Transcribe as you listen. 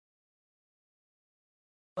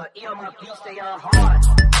But yo, my beats, they are hard.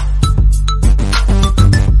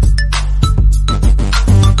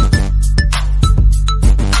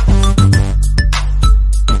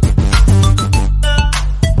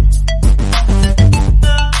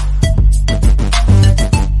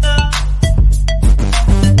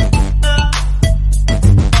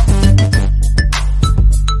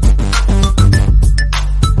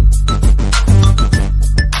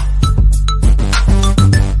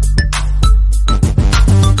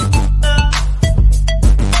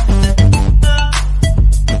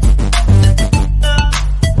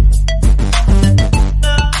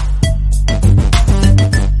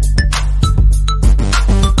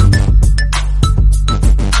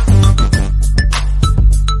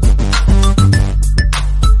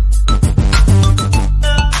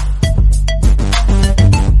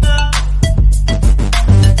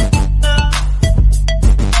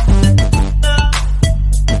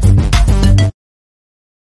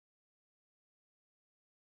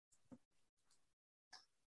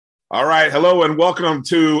 All right. Hello and welcome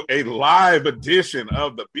to a live edition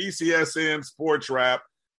of the BCSN Sports Wrap.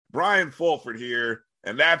 Brian Fulford here,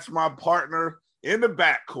 and that's my partner in the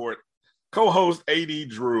backcourt, co-host AD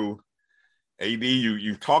Drew. AD,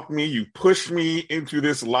 you talked me, you pushed me into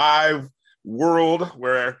this live world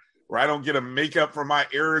where I don't get a makeup for my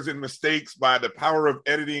errors and mistakes by the power of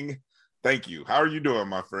editing. Thank you. How are you doing,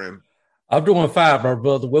 my friend? I'm doing fine, my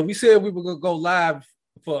brother. Well, we said we were going to go live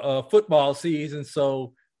for football season,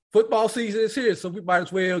 so football season is here, so we might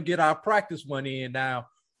as well get our practice one in now.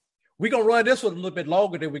 We're going to run this one a little bit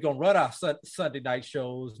longer than we're going to run our Sunday night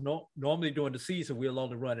shows. Normally during the season, we'll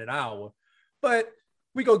only run an hour. But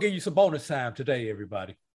we're going to give you some bonus time today,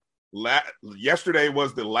 everybody. Yesterday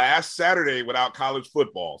was the last Saturday without college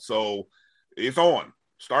football, so it's on.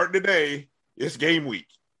 Starting today, it's game week.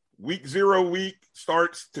 Week 0 week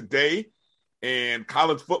starts today, and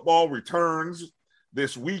college football returns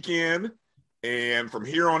this weekend. And from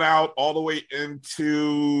here on out, all the way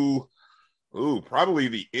into, probably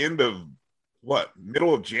the end of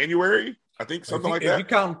middle of January? I think something like that.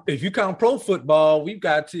 If you count pro football, we've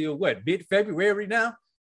got to mid-February now?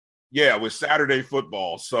 Yeah, with Saturday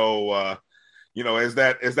football. So, as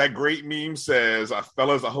that great meme says,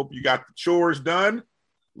 fellas, I hope you got the chores done.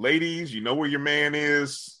 Ladies, you know where your man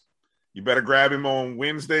is. You better grab him on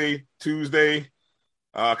Wednesday, Tuesday.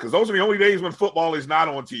 Because those are the only days when football is not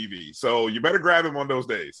on TV. So you better grab him on those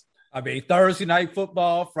days. I mean, Thursday night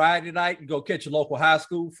football, Friday night, you go catch your local high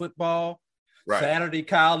school football. Right. Saturday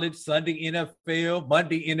college, Sunday NFL,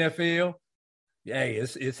 Monday NFL. Yeah,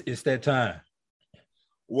 it's that time.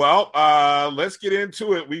 Well, let's get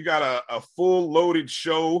into it. We got a full loaded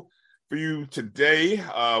show for you today.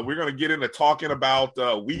 We're going to get into talking about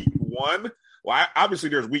week 1. Well, obviously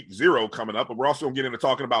there's week 0 coming up, but we're also going to get into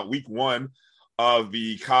talking about week 1 of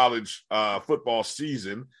the college football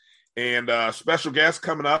season. And special guest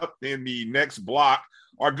coming up in the next block,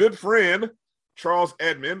 our good friend, Charles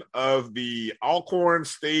Edmond of the Alcorn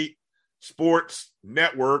State Sports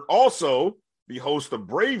Network, also the host of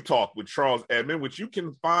Brave Talk with Charles Edmond, which you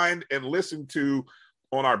can find and listen to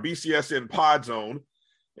on our BCSN Pod Zone.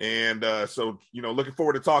 And so, looking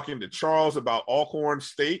forward to talking to Charles about Alcorn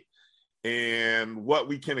State and what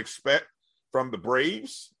we can expect from the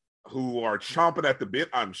Braves, who are chomping at the bit,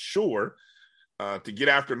 I'm sure, to get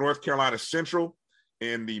after North Carolina Central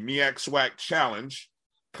in the MEAC SWAC Challenge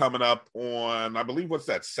coming up on, I believe, what's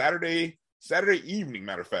that, Saturday evening,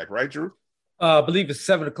 matter of fact, right, Drew? I believe it's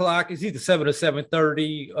 7 o'clock. It's either 7 or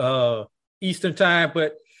 7:30 Eastern time,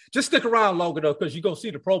 but just stick around long enough because you're going to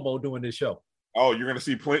see the promo during this show. Oh, you're going to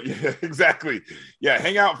see plenty. Yeah, exactly. Yeah,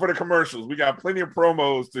 hang out for the commercials. We got plenty of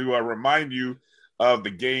promos to remind you of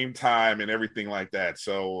the game time and everything like that.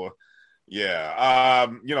 So,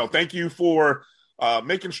 thank you for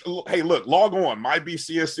making sure. Hey, look, log on,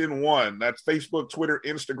 MyBCSN1. That's Facebook, Twitter,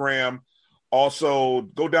 Instagram. Also,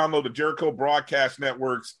 go download the Jericho Broadcast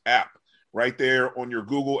Network's app right there on your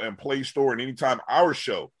Google and Play Store. And anytime our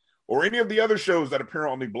show or any of the other shows that appear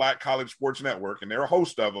on the Black College Sports Network, and there are a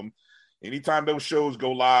host of them, anytime those shows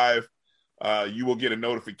go live, you will get a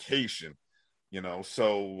notification.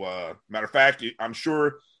 So matter of fact, I'm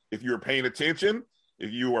sure if you were paying attention, if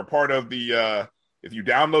you were part of if you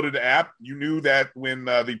downloaded the app, you knew that when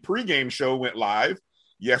the pregame show went live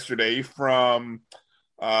yesterday from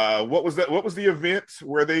what was the event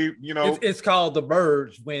where they, it's called the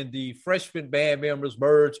Merge, when the freshman band members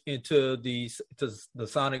merge into the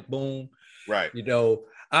Sonic Boom. Right.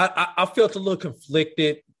 I felt a little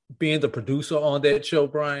conflicted being the producer on that show,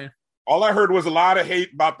 Brian. All I heard was a lot of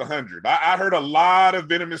hate about the 100. I heard a lot of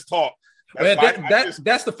venomous talk.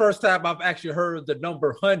 That's the first time I've actually heard the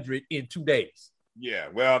number 100 in 2 days. Yeah,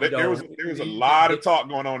 well, You there know, was a lot of talk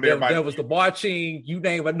going on there. there was the marching. You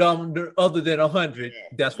name a number other than 100. Yeah,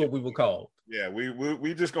 That's what we were called. Yeah,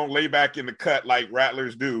 we just gonna lay back in the cut like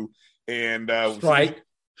Rattlers do, and Strike,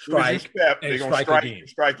 strike, step, and they're gonna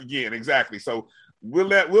strike again. Exactly. So we'll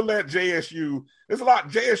let JSU. There's a lot.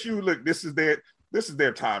 JSU, look, this is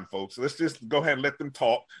their time, folks. Let's just go ahead and let them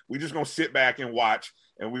talk. We're just gonna sit back and watch,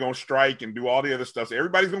 and we're gonna strike and do all the other stuff. So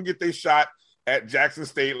everybody's gonna get their shot at Jackson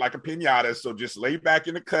State like a pinata. So just lay back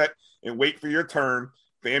in the cut and wait for your turn.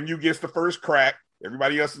 FAMU gets the first crack.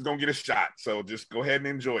 Everybody else is gonna get a shot. So just go ahead and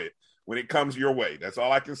enjoy it when it comes your way. That's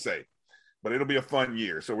all I can say. But it'll be a fun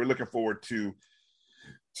year. So we're looking forward to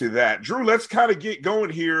that. Drew, let's kind of get going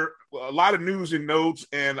here. A lot of news and notes.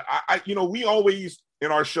 And I we always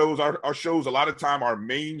in our shows, our shows a lot of time are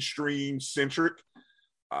mainstream centric.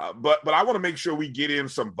 But I want to make sure we get in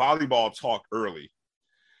some volleyball talk early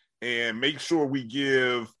and make sure we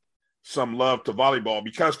give some love to volleyball,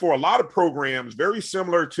 because for a lot of programs, very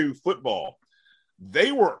similar to football,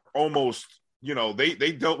 they were almost,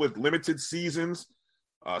 they dealt with limited seasons.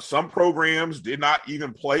 Some programs did not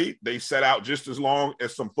even play. They set out just as long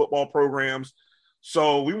as some football programs.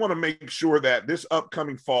 So we want to make sure that this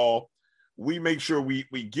upcoming fall, we make sure we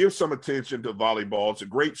give some attention to volleyball. It's a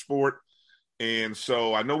great sport. And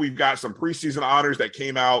so I know we've got some preseason honors that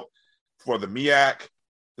came out for the MEAC,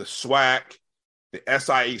 the SWAC, the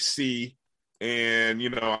SIAC, and,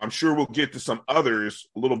 I'm sure we'll get to some others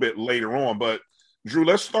a little bit later on. But Drew,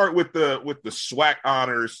 let's start with the SWAC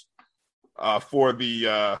honors for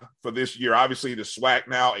this year. Obviously, the SWAC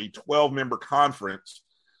now a 12-member conference,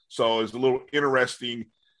 so it's a little interesting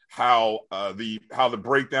how the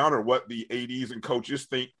breakdown or what the ADs and coaches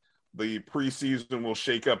think the preseason will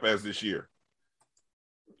shake up as this year.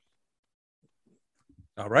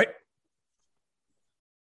 All right,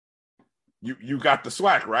 you got the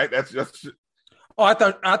SWAC right. That's just. Oh, I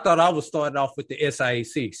thought I was starting off with the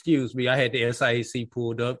SIAC. Excuse me, I had the SIAC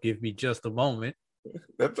pulled up. Give me just a moment.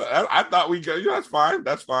 I thought we go. That's fine.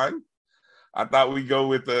 That's fine. I thought we go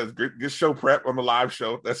with the good show prep on the live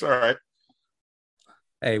show. That's all right.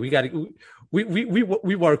 Hey, we got it.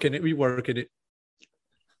 We working it. We working it.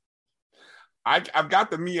 I've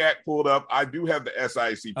got the MEAC pulled up. I do have the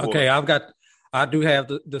SIAC pulled up. Okay, I do have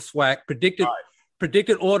the SWAC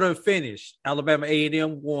predicted order of finish. Alabama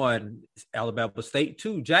A&M 1, Alabama State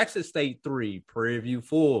 2, Jackson State 3, Prairie View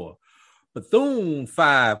 4, Bethune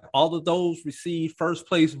 5. All of those received first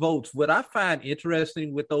place votes. What I find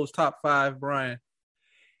interesting with those top 5, Brian,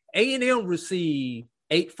 A&M received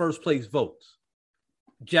 8 first place votes.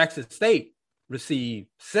 Jackson State received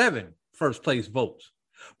 7 first place votes,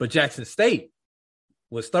 but Jackson State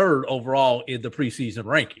was 3rd overall in the preseason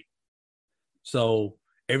ranking. So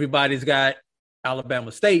everybody's got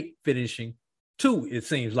Alabama State finishing 2, it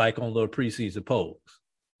seems like, on the preseason polls.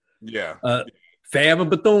 Yeah. Fab and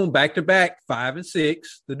Bethune back-to-back, 5 and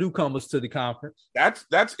 6, the newcomers to the conference.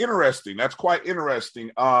 That's interesting. That's quite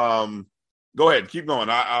interesting. Go ahead, keep going.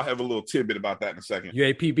 I'll have a little tidbit about that in a second.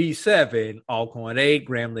 UAPB 7, Alcorn 8,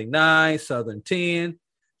 Grambling 9, Southern 10,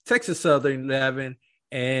 Texas Southern 11,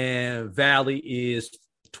 and Valley is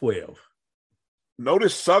 12.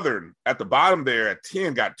 Notice Southern at the bottom there at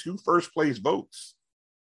 10 got 2 first place votes.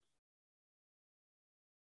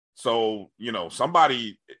 So,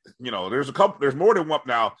 somebody, there's more than one.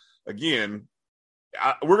 Now, again,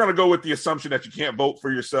 we're going to go with the assumption that you can't vote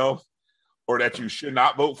for yourself or that you should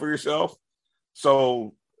not vote for yourself.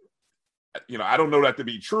 So, I don't know that to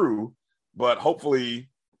be true, but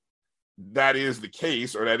hopefully that is the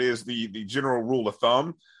case, or that is the general rule of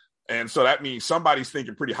thumb. And so that means somebody's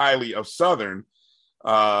thinking pretty highly of Southern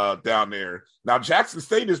down there. Now, Jackson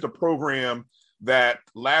State is the program that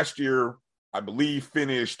last year, I believe,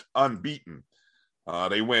 finished unbeaten.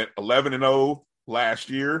 They went 11-0 last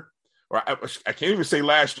year. Or I can't even say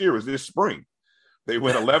last year. It was this spring. They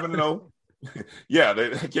went 11-0. Yeah,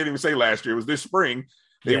 I can't even say last year. It was this spring.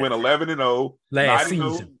 They went 11-0. Last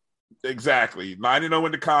season. Exactly. 9-0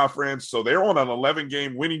 in the conference. So they're on an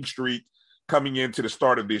 11-game winning streak coming into the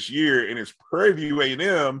start of this year. And it's Prairie View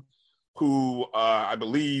A&M who I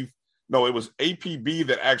believe, no, it was APB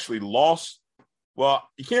that actually lost. Well,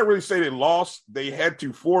 you can't really say they lost. They had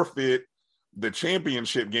to forfeit the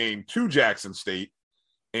championship game to Jackson State.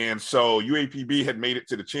 And so UAPB had made it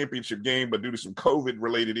to the championship game, but due to some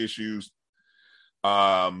COVID-related issues,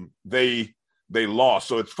 they lost.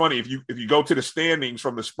 So it's funny, if you go to the standings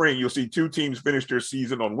from the spring, you'll see 2 teams finish their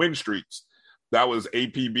season on win streaks. That was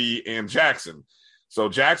APB and Jackson. So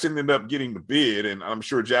Jackson ended up getting the bid, and I'm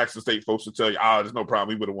sure Jackson State folks will tell you, there's no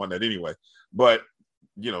problem. We would have won that anyway. But,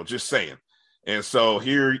 just saying. And so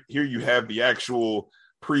here you have the actual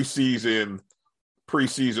preseason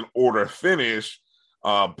preseason order finish.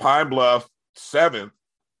 Pine Bluff 7th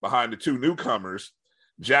behind the two newcomers,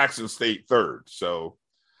 Jackson State 3rd. So,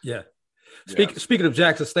 yeah. Speaking of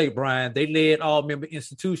Jackson State, Brian, they led all member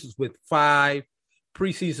institutions with 5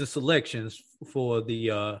 preseason selections for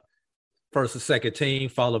the first and second team,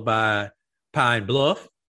 followed by Pine Bluff,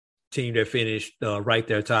 team that finished right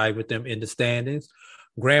there tied with them in the standings.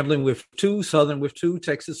 Grambling with 2, Southern with 2,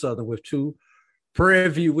 Texas Southern with 2, Prairie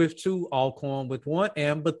View with 2, Alcorn with 1,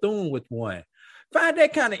 and Bethune with 1. Find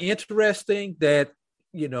that kind of interesting that,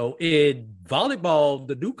 you know, in volleyball,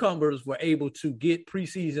 the newcomers were able to get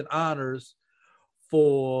preseason honors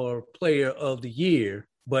for player of the year.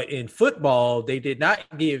 But in football, they did not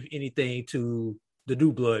give anything to the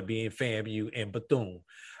new blood, being FAMU and Bethune.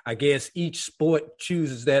 I guess each sport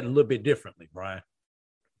chooses that a little bit differently, Brian.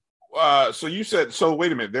 So you said, so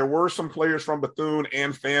wait a minute, there were some players from Bethune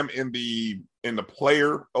and FAM in the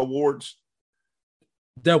player awards.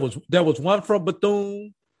 There was one from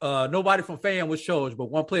Bethune. Nobody from FAM was chosen,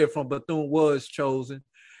 but one player from Bethune was chosen,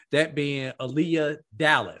 that being Aaliyah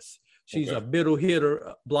Dallas. She's a middle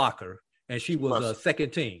hitter blocker, and she was a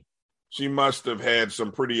second team. She must have had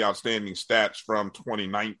some pretty outstanding stats from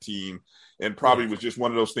 2019, and probably was just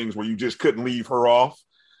one of those things where you just couldn't leave her off.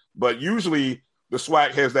 But usually the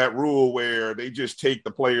SWAC has that rule where they just take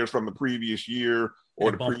the players from the previous year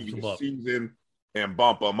or the previous season and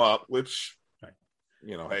bump them up, which,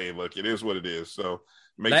 you know, hey, look, it is what it is. So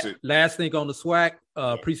makes it. Last thing on the SWAC,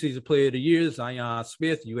 preseason player of the year, Zion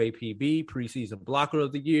Smith, UAPB, preseason blocker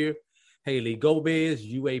of the year. Haley Gomez,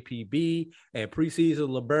 UAPB, and preseason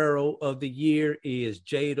libero of the year is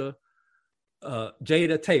Jada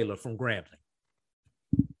Taylor from Grambling.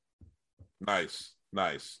 Nice.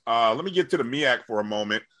 Let me get to the MEAC for a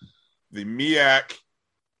moment. The MEAC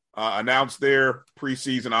announced their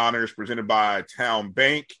preseason honors presented by Town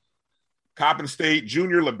Bank. Coppin State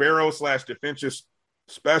junior libero / defensive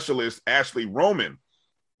specialist Ashley Roman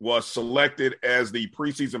was selected as the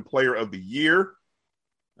preseason player of the year.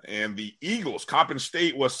 And the Eagles, Coppin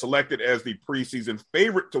State, was selected as the preseason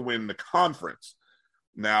favorite to win the conference.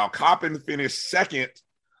 Now, Coppin finished second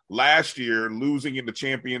last year, losing in the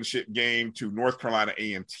championship game to North Carolina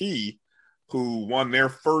A&T, who won their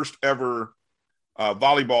first ever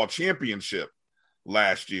volleyball championship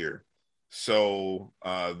last year. So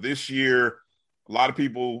this year, a lot of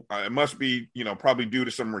people, it must be, you know, probably due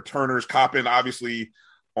to some returners. Coppin, obviously,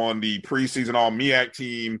 on the preseason All-MEAC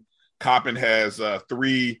team, Coppin has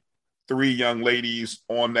three young ladies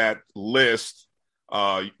on that list.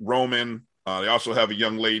 Roman, they also have a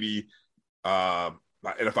young lady. And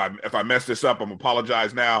if I mess this up, I'm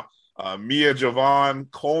apologize now. Mia Javon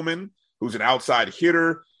Coleman, who's an outside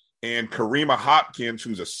hitter, and Karima Hopkins,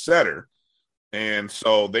 who's a setter. And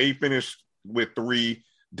so they finished with 3.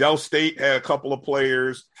 Del State had a couple of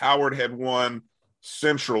players. Howard had 1.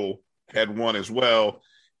 Central had 1 as well.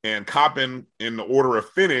 And Coppin, in the order of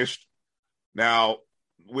finished. Now,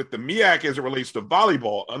 with the MEAC as it relates to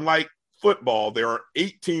volleyball, unlike football, there are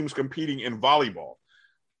 8 teams competing in volleyball.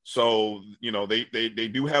 So, you know, they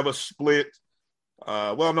do have a split.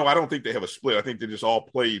 Well, no, I don't think they have a split. I think they just all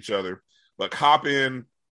play each other. But Coppin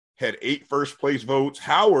had 8 first-place votes.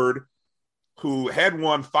 Howard, who had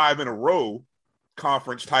won 5 in a row,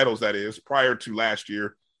 conference titles, that is, prior to last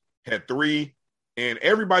year, had 3. And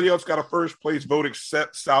everybody else got a first-place vote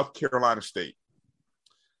except South Carolina State.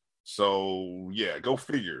 So, yeah, go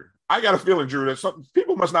figure. I got a feeling, Drew, that some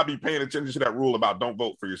people must not be paying attention to that rule about don't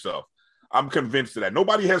vote for yourself. I'm convinced of that.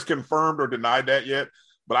 Nobody has confirmed or denied that yet,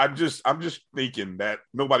 but I'm just thinking that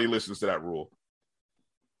nobody listens to that rule.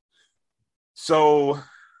 So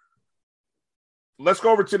let's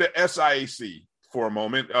go over to the SIAC for a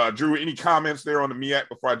moment. Drew, any comments there on the MEAC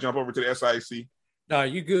before I jump over to the SIAC? No,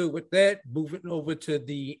 you good with that? Moving over to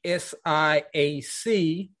the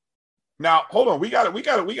SIAC. Now, hold on. We got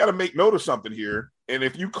to make note of something here. And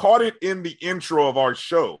if you caught it in the intro of our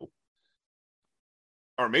show,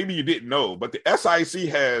 or maybe you didn't know, but the SIAC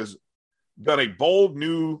has done a bold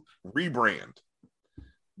new rebrand.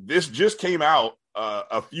 This just came out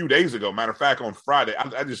a few days ago. Matter of fact, on Friday.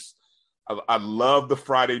 I love the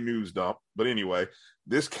Friday news dump. But anyway,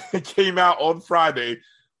 this came out on Friday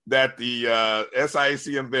that the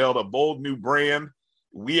SIAC unveiled a bold new brand.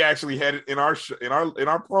 We actually had it in our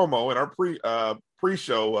promo, in our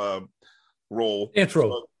pre-show roll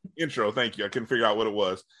intro. Thank you. I couldn't figure out what it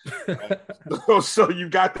was. So you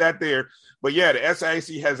got that there. But yeah, the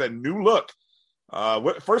SIAC has a new look.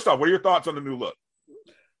 First off, what are your thoughts on the new look?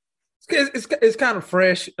 It's kind of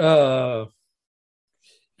fresh. You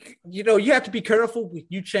know, you have to be careful when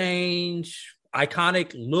you change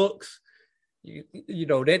iconic looks. you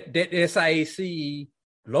know, that SIAC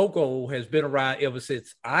logo has been around ever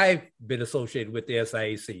since I've been associated with the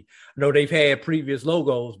SIAC. I know they've had previous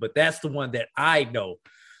logos, but that's the one that I know.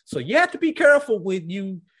 So you have to be careful when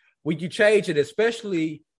you change it,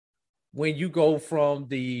 especially when you go from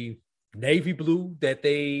the navy blue that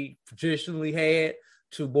they traditionally had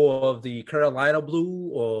to more of the Carolina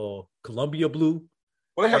blue or Columbia blue.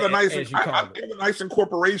 Well, they have a nice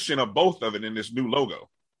incorporation of both of it in this new logo.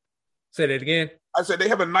 Say that again. I said they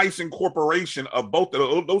have a nice incorporation of both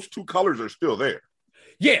of those two colors are still there.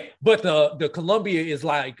 Yeah, but the Columbia is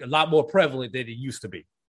like a lot more prevalent than it used to be.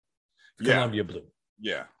 Columbia blue.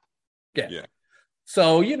 Yeah.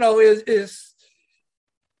 So, you know, it's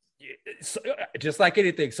just like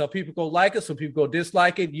anything. Some people go like it, some people go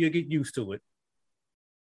dislike it. You get used to it.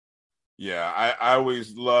 Yeah, I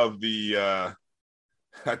always love the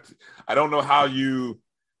I don't know how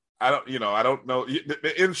I don't know.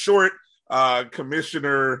 In short,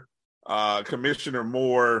 Commissioner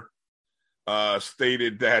Moore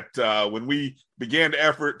stated that when we began the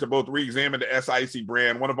effort to both re-examine the SIAC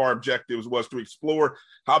brand, one of our objectives was to explore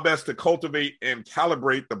how best to cultivate and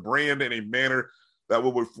calibrate the brand in a manner that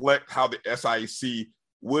will reflect how the SIAC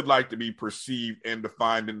would like to be perceived and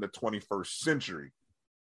defined in the 21st century.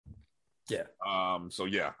 Yeah. So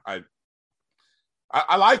yeah,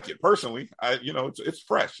 I like it personally. It's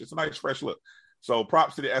fresh. It's a nice fresh look. So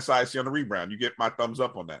props to the SIAC on the rebrand. You get my thumbs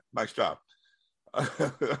up on that. Nice job.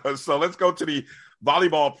 So let's go to the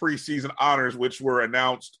volleyball preseason honors, which were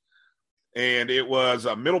announced. And it was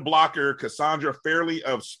a middle blocker, Cassandra Fairley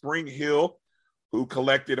of Spring Hill, who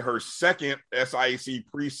collected her second SIAC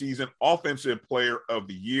preseason offensive player of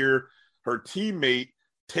the year. Her teammate,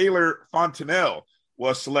 Taylor Fontenelle,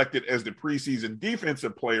 was selected as the preseason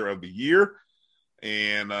defensive player of the year.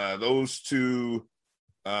 And those two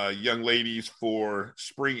young ladies for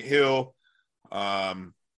Spring Hill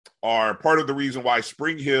are part of the reason why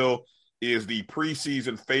Spring Hill is the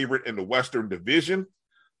preseason favorite in the Western Division,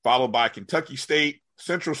 followed by Kentucky State,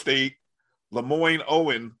 Central State, Lemoyne,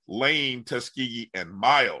 Owen, Lane, Tuskegee, and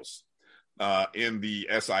Miles in the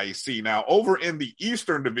SIAC. Now, over in the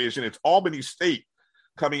Eastern Division, it's Albany State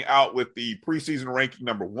coming out with the preseason ranking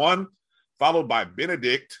number 1, followed by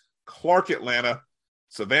Benedict, Clark Atlanta,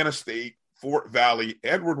 Savannah State, Fort Valley,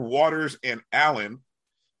 Edward Waters, and Allen.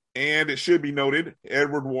 And it should be noted,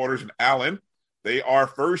 Edward Waters and Allen, they are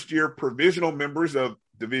first-year provisional members of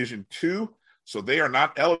Division II, so they are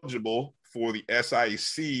not eligible for the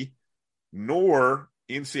SIAC nor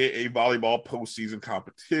NCAA volleyball postseason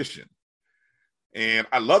competition. And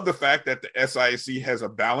I love the fact that the SIAC has a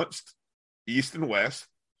balanced East and West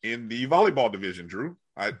in the volleyball division, Drew.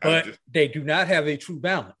 They do not have a true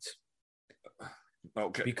balance.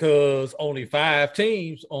 Okay. Because only 5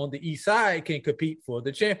 teams on the East side can compete for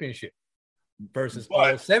the championship versus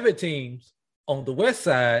all 7 teams on the West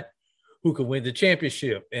side who can win the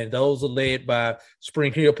championship. And those are led by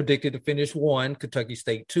Spring Hill, predicted to finish 1, Kentucky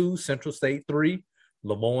State 2, Central State 3,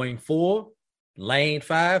 Lemoyne 4, Lane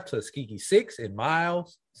 5, Tuskegee 6, and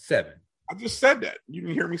Miles 7. I just said that. You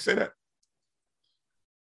didn't hear me say that?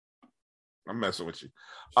 I'm messing with you.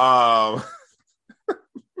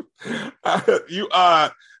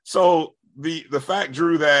 So the fact,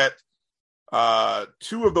 Drew, that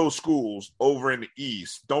 2 of those schools over in the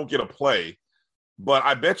East don't get a play, but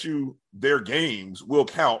I bet you their games will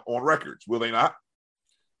count on records, will they not?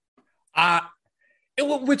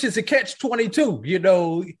 Which is a catch-22. You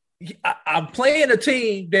know, I'm playing a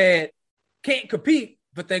team that can't compete,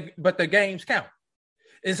 but the games count.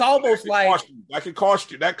 It's almost like that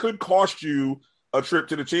could cost you a trip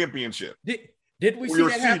to the championship. Did we see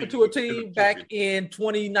that happen to a team back in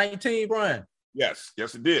 2019, Brian? Yes,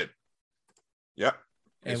 it did. Yep.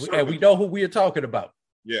 And we know who we are talking about.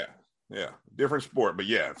 Yeah. Different sport, but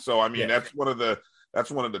yeah. So I mean, that's one of the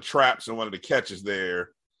traps and one of the catches there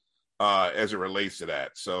as it relates to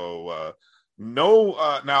that. So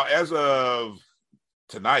now as of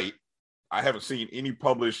tonight, I haven't seen any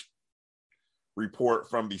published report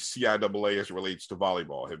from the CIAA as it relates to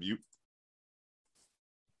volleyball. Have you?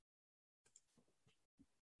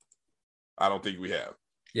 I don't think we have.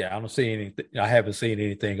 Yeah, I don't see anything. I haven't seen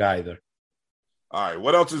anything either. All right.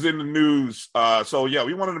 What else is in the news? So yeah,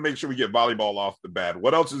 we wanted to make sure we get volleyball off the bat.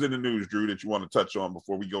 What else is in the news, Drew, that you want to touch on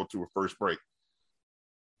before we go to a first break?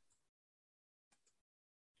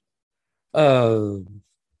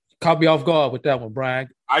 Caught me off guard with that one, Brian.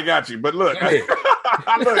 I got you, but look, I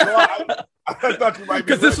thought you might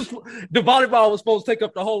be because the volleyball was supposed to take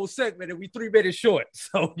up the whole segment, and we 3 minutes short,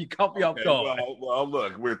 so you caught me off guard. Well,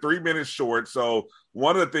 look, we're 3 minutes short. So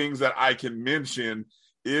one of the things that I can mention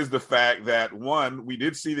is the fact that, one, we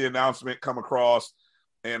did see the announcement come across,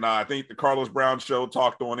 and I think the Carlos Brown Show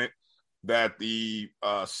talked on it, that the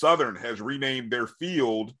Southern has renamed their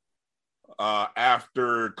field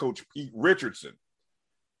after Coach Pete Richardson,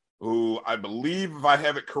 who I believe, if I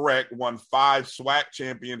have it correct, won 5 SWAC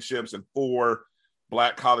championships and 4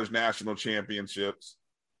 Black College National Championships.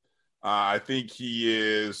 I think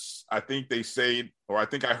they say, or I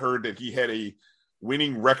think I heard that he had a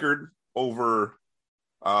winning record over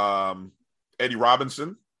Eddie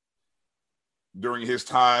Robinson during his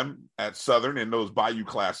time at Southern in those Bayou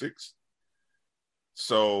Classics.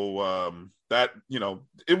 So that,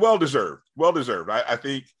 it well-deserved. I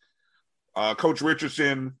think Coach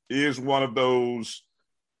Richardson is one of those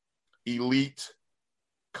elite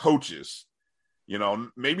coaches,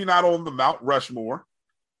 maybe not on the Mount Rushmore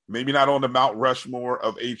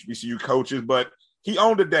of HBCU coaches, but he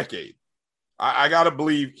owned a decade. I got to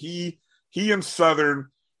believe he and Southern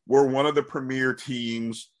were one of the premier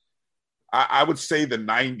teams. I would say the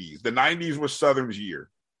 90s. The 90s was Southern's year.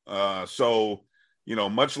 So,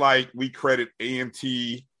 much like we credit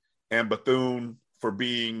A&T and Bethune for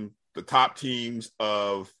being the top teams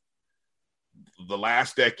of the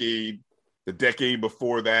last decade, the decade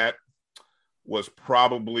before that was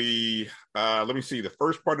probably, the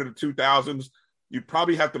first part of the 2000s. You'd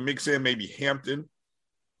probably have to mix in maybe Hampton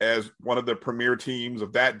as one of the premier teams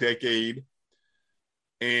of that decade.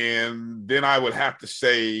 And then I would have to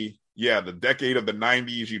say, the decade of the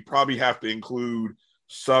 90s, you'd probably have to include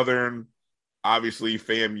Southern, obviously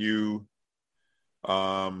FAMU.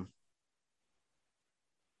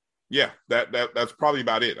 That's probably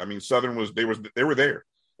about it. I mean, Southern they were there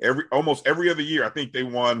almost every other year. I think they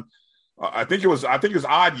won. I think it was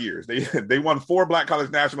odd years. They won 4 Black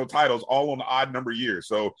College National titles, all on the odd number years.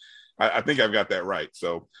 So I think I've got that right.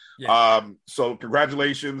 So, so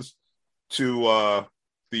congratulations to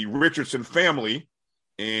the Richardson family,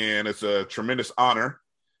 and it's a tremendous honor.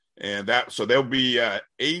 And so they'll be at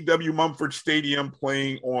A.W. Mumford Stadium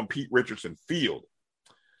playing on Pete Richardson Field.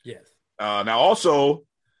 Yes. Now, also,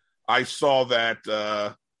 I saw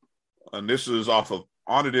that, and this is off of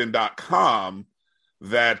Onedin.com,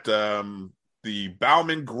 that the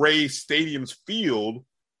Bauman Gray Stadium's field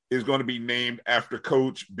is going to be named after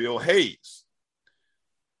Coach Bill Hayes.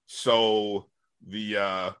 So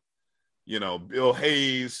the, Bill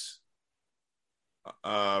Hayes,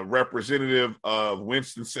 representative of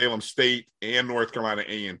Winston-Salem State and North Carolina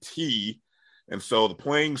A&T. And so the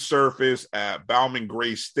playing surface at Bauman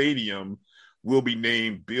Gray Stadium will be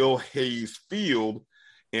named Bill Hayes Field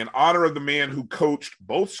in honor of the man who coached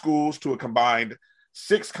both schools to a combined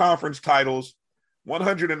 6 conference titles,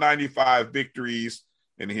 195 victories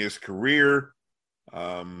in his career.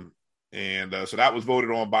 So that was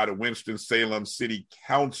voted on by the Winston-Salem City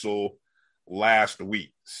Council last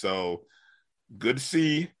week. So good to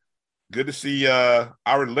see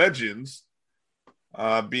our legends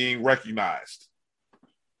being recognized.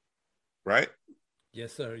 Right?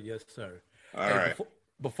 Yes, sir. All right.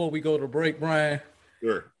 Before we go to break, Brian,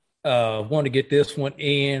 sure. Want to get this one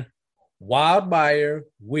in. Wildmeyer,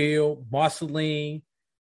 Will, Marceline,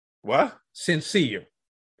 what? Sincere.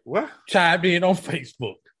 What? Chimed in on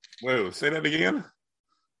Facebook. Wait, say that again.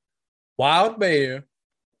 Wildmeyer,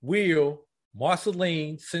 Will,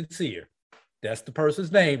 Marceline, Sincere. That's the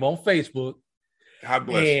person's name on Facebook. God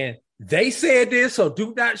bless. And they said this, so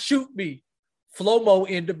do not shoot me. Flomo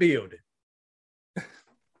in the building.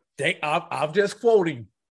 I'm just quoting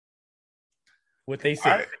what they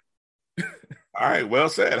said. All right, well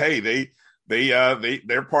said. Hey,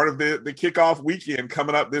 they're part of the kickoff weekend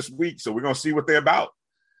coming up this week, so we're gonna see what they're about.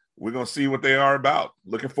 We're gonna see what they are about.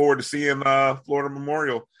 Looking forward to seeing Florida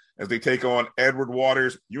Memorial as they take on Edward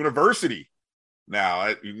Waters University.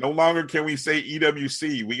 Now, no longer can we say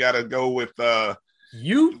EWC. We got to go with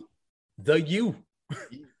U.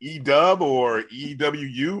 E-Dub or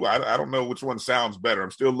EWU. I don't know which one sounds better.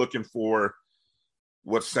 I'm still looking for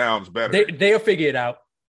what sounds better. They'll figure it out.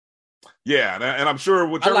 Yeah, and I'm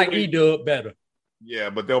sure I like E-Dub better. Yeah,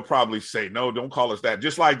 but they'll probably say, no, don't call us that.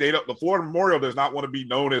 Just like the Florida Memorial does not want to be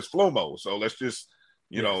known as Flomo. So let's just,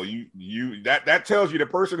 that tells you the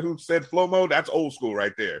person who said Flomo, that's old school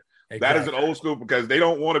right there. Exactly. That is an old school because they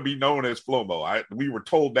don't want to be known as Flomo. We were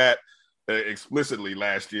told that explicitly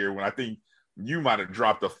last year when I think you might have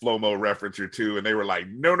dropped a Flomo reference or two, and they were like,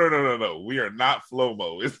 no, we are not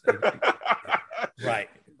Flomo. Right.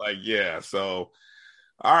 Like, yeah. So,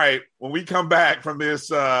 all right. When we come back from this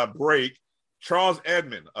break, Charles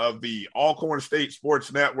Edmond of the Alcorn State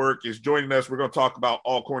Sports Network is joining us. We're going to talk about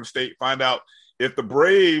Alcorn State, find out if the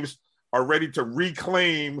Braves are ready to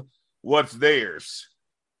reclaim what's theirs.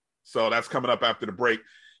 So that's coming up after the break.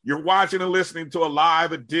 You're watching and listening to a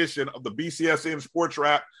live edition of the BCSN Sports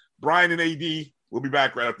Wrap. Brian and AD, we'll be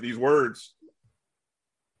back right after these words.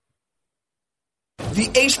 The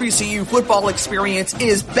HBCU football experience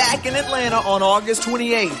is back in Atlanta on August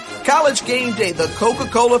 28th. College Game Day, the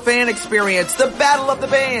Coca-Cola fan experience, the Battle of the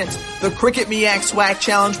Bands, the Cricket MEAC Swag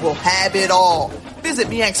Challenge will have it all. Visit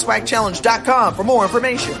MEACSwagChallenge.com for more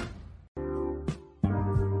information.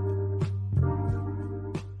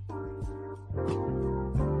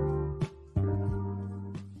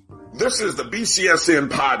 This is the BCSN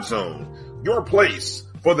Pod Zone, your place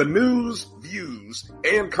for the news, views,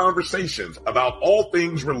 and conversations about all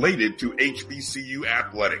things related to HBCU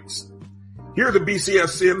athletics. Here's the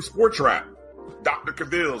BCSN Sports Wrap. Dr.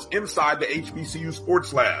 Cavill's Inside the HBCU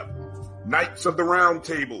Sports Lab, Knights of the Round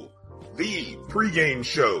Table, the pregame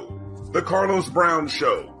show, the Carlos Brown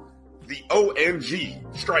Show, the ONG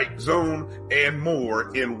Strike Zone, and more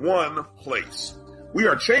in one place. We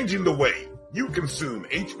are changing the way you consume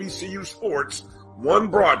HBCU sports, one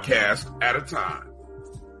broadcast at a time.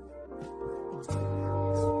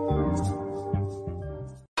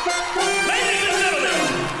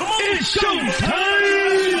 It's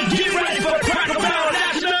showtime! Get ready for Cracker Barrel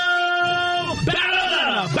National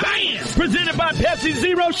Battle of the Bands! Presented by Pepsi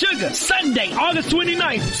Zero Sugar. Sunday, August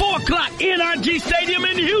 29th, 4 o'clock, NRG Stadium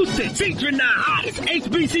in Houston. Featuring the hottest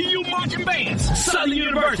HBCU marching bands. Southern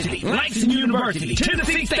University, Langston University,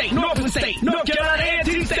 Tennessee State, Norfolk State, North Carolina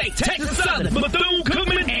A&T State, Texas Southern,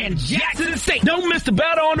 Bethune-Cookman, and Jackson State. Don't miss the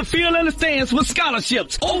battle on the field and the stands with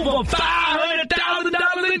scholarships. Over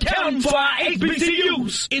 $500,000 in counting for our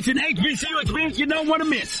HBCUs. It's an HBCU experience you don't want to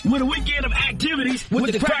miss. With a weekend of activities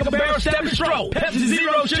with the Cracker Barrel Step and Stroll, Pepsi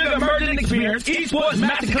Zero Sugar Emerging Experience, Esports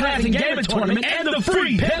Masterclass and Gaming Tournament, and the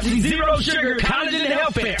free Pepsi Zero Sugar College and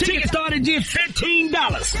Health Fair. Tickets start at just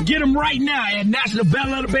 $15. Get them right now at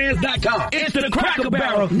NationalBattleOfTheBands.com. It's the Cracker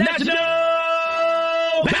Barrel National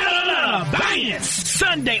Battle of the Bands.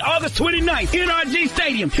 Sunday, August 29th, NRG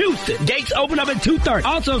Stadium, Houston. Gates open up at 2:30.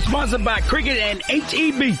 Also sponsored by Cricket and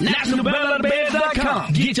HEB.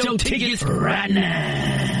 NationalBattleOfTheBands.com. Get your tickets right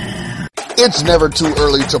now. It's never too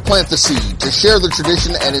early to plant the seed, to share the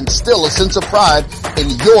tradition, and instill a sense of pride in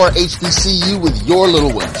your HBCU with your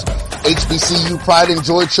little ones. HBCU Pride and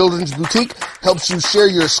Joy Children's Boutique helps you share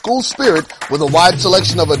your school spirit with a wide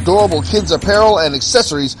selection of adorable kids apparel and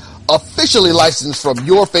accessories officially licensed from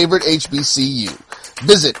your favorite HBCU.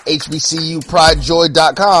 Visit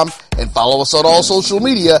HBCUPrideJoy.com and follow us on all social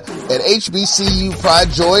media at HBCU Pride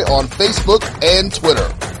Joy on Facebook and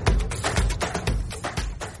Twitter.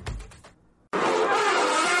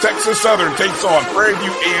 Texas Southern takes on Prairie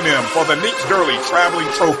View A&M for the Nick Gurley Traveling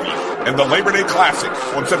Trophy and the Labor Day Classic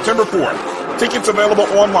on September 4th. Tickets available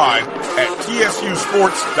online at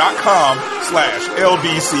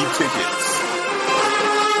tsusports.com/LDC tickets.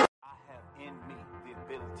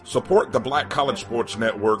 Support the Black College Sports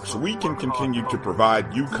Network so we can continue to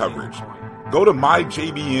provide you coverage. Go to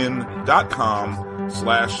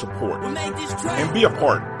myjbn.com/support and be a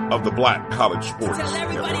part of the Black College Sports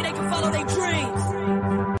Network.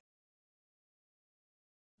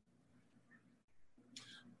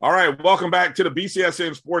 All right, welcome back to the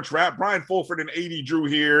BCSN Sports Wrap. Brian Fulford and AD Drew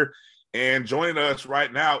here, and joining us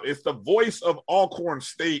right now is the voice of Alcorn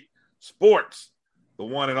State Sports, the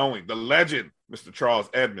one and only, the legend, Mr. Charles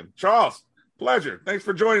Edmond. Charles, pleasure. Thanks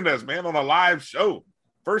for joining us, man, on a live show.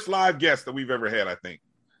 First live guest that we've ever had, I think.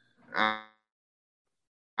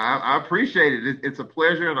 I appreciate it. It's a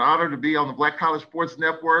pleasure and an honor to be on the Black College Sports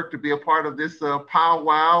Network, to be a part of this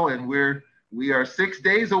powwow, and we are 6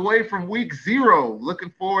 days away from week 0. Looking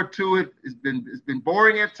forward to it. It's been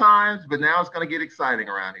boring at times, but now it's going to get exciting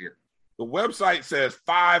around here. The website says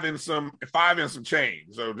 5 and some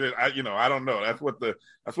change. So I don't know. That's what the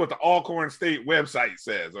Alcorn State website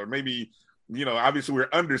says, or maybe, obviously we're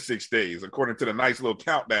under 6 days according to the nice little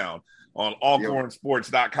countdown on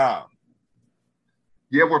alcornsports.com.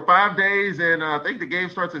 Yeah, we're 5 days, and I think the game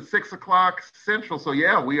starts at 6 o'clock Central. So,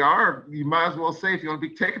 yeah, we are, you might as well say, if you want to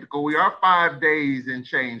be technical, we are 5 days and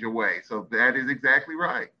change away. So that is exactly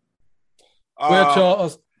right. Well,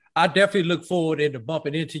 Charles, I definitely look forward to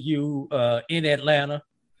bumping into you in Atlanta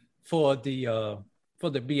for the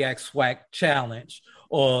MEAC SWAC Challenge,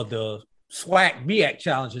 or the SWAC MEAC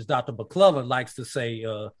Challenge, as Dr. McClellan likes to say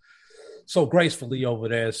so gracefully over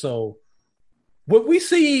there. So what we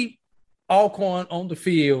see Alcorn on the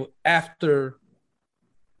field after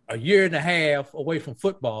a year and a half away from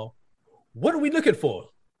football, what are we looking for?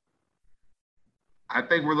 I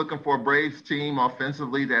think we're looking for a Braves team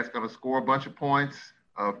offensively that's going to score a bunch of points.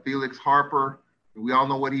 Felix Harper, we all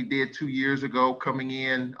know what he did 2 years ago, coming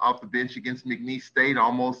in off the bench against McNeese State,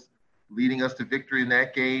 almost leading us to victory in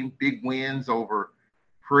that game. Big wins over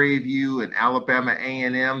Prairie View and Alabama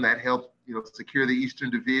A&M that helped, secure the Eastern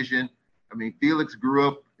Division. I mean, Felix grew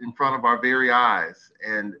up in front of our very eyes,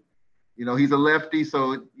 and he's a lefty,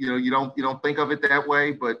 so you don't think of it that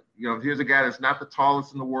way. But here's a guy that's not the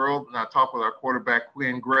tallest in the world. And I talked with our quarterback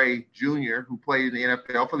Quinn Gray Jr., who played in the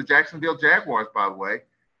NFL for the Jacksonville Jaguars, by the way.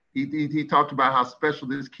 He talked about how special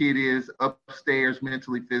this kid is upstairs,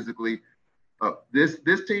 mentally, physically.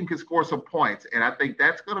 This team can score some points, and I think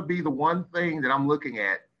that's going to be the one thing that I'm looking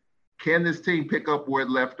at. Can this team pick up where it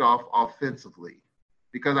left off offensively?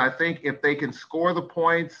 Because I think if they can score the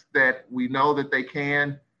points that we know that they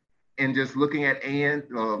can, and just looking at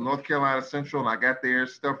North Carolina Central, and I got their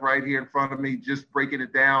stuff right here in front of me, just breaking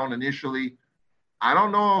it down initially, I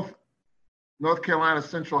don't know if North Carolina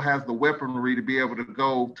Central has the weaponry to be able to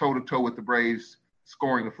go toe-to-toe with the Braves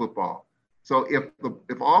scoring the football. So if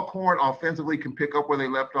Alcorn offensively can pick up where they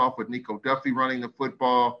left off with Nico Duffy running the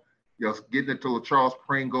football, getting it to Charles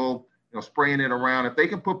Pringle, spraying it around, if they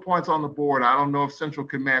can put points on the board, I don't know if Central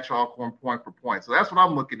can match Alcorn point for point. So that's what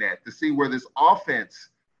I'm looking at, to see where this offense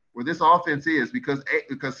is,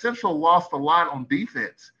 because Central lost a lot on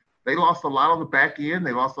defense. They lost a lot on the back end.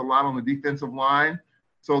 They lost a lot on the defensive line.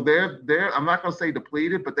 So they're I'm not going to say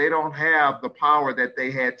depleted, but they don't have the power that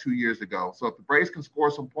they had 2 years ago. So if the Braves can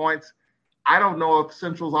score some points, I don't know if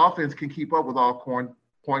Central's offense can keep up with Alcorn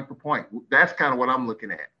point for point. That's kind of what I'm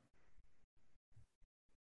looking at.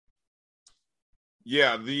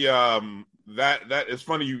 Yeah, that it's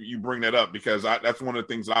funny you bring that up, because that's one of the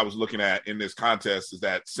things that I was looking at in this contest, is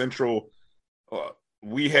that Central,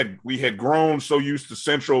 we had grown so used to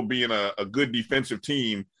Central being a good defensive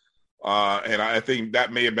team, and I think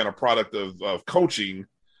that may have been a product of coaching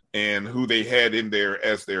and who they had in there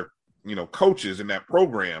as their coaches in that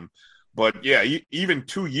program. But yeah, even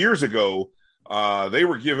 2 years ago, they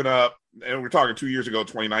were giving up, and we're talking 2 years ago,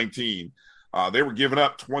 2019. They were giving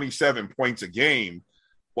up 27 points a game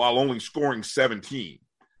while only scoring 17.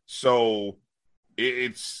 So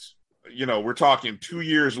it's, we're talking 2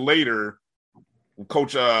 years later,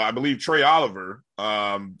 Coach, I believe Trey Oliver,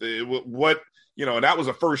 and that was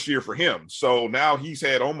a first year for him. So now he's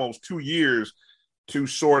had almost 2 years to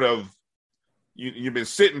sort of, you've been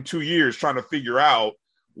sitting 2 years trying to figure out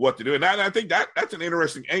what to do. And I think that's an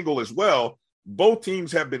interesting angle as well. Both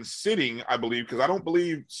teams have been sitting, I believe, because I don't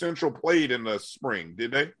believe Central played in the spring,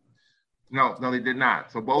 did they? No, they did not.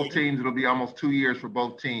 So both teams, it'll be almost 2 years for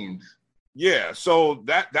both teams. Yeah, so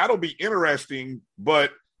that'll be interesting.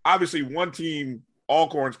 But obviously one team,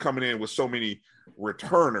 Alcorn's coming in with so many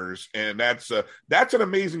returners, and that's an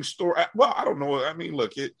amazing story. Well, I don't know. I mean,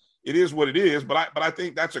 look, it is what it is, but I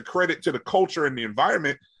think that's a credit to the culture and the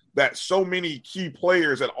environment that so many key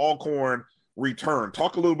players at Alcorn return.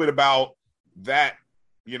 Talk a little bit about that,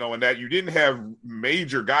 and that you didn't have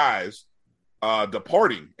major guys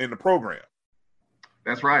departing in the program.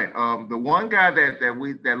 That's right. The one guy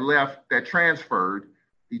that transferred,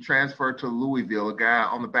 he transferred to Louisville, a guy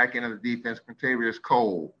on the back end of the defense, Quintavious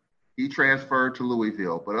Cole. He transferred to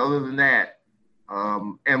Louisville. But other than that,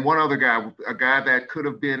 and one other guy, a guy that could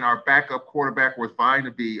have been our backup quarterback, was vying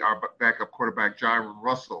to be our backup quarterback, John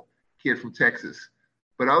Russell, kid from Texas.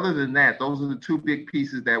 But other than that, those are the two big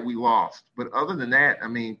pieces that we lost. But other than that, I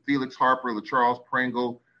mean, Felix Harper, Charles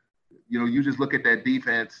Pringle, you just look at that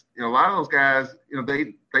defense. A lot of those guys,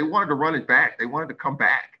 they wanted to run it back. They wanted to come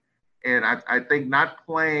back. And I think not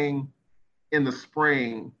playing in the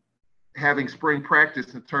spring, having spring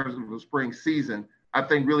practice in terms of the spring season, I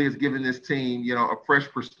think really has given this team, a fresh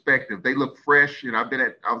perspective. They look fresh. I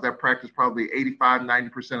was at practice probably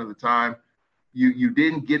 85-90% of the time. You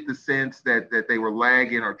didn't get the sense that they were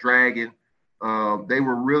lagging or dragging. They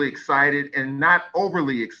were really excited, and not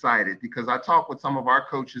overly excited, because I talked with some of our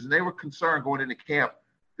coaches and they were concerned going into camp,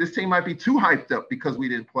 this team might be too hyped up because we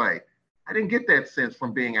didn't play. I didn't get that sense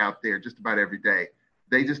from being out there just about every day.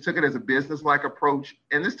 They just took it as a business-like approach.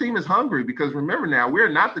 And this team is hungry, because remember now, we're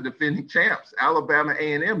not the defending champs. Alabama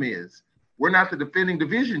A&M is. We're not the defending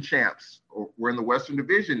division champs. We're in the Western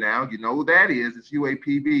Division now. You know who that is. It's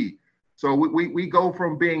UAPB. So we go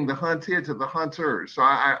from being the hunted to the hunters. So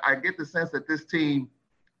I get the sense that this team,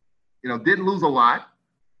 didn't lose a lot.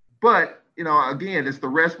 But, again, it's the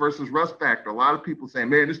rest versus rust factor. A lot of people saying,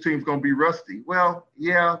 man, this team's going to be rusty. Well,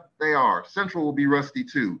 yeah, they are. Central will be rusty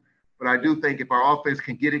too. But I do think if our offense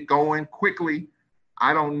can get it going quickly,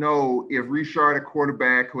 I don't know if Richard, a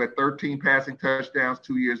quarterback who had 13 passing touchdowns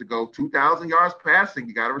 2 years ago, 2,000 yards passing,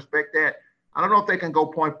 you got to respect that. I don't know if they can go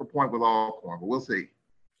point for point with Alcorn, but we'll see.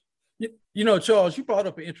 Charles, you brought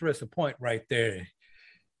up an interesting point right there.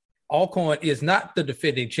 Alcorn is not the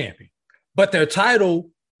defending champion, but their title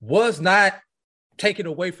was not taken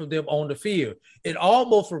away from them on the field. It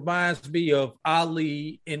almost reminds me of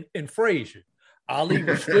Ali and Frazier. Ali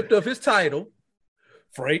was stripped of his title.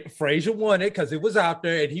 Frazier won it because it was out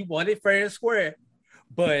there and he won it fair and square.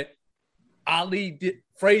 But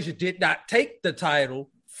Frazier did not take the title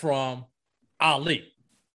from Ali.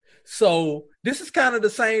 So this is kind of the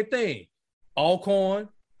same thing. Alcorn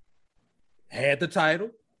had the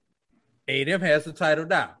title. A&M has the title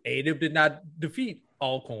now. A&M did not defeat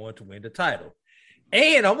Alcorn to win the title.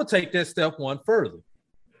 And I'm going to take that step one further.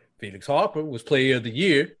 Felix Harper was Player of the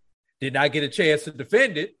Year, did not get a chance to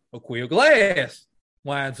defend it. Aqeel Glass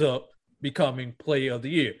winds up becoming Player of the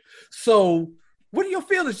Year. So what are your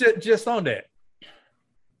feelings just on that?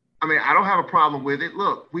 I mean, I don't have a problem with it.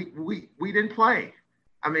 Look, we didn't play.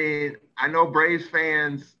 I mean, I know Braves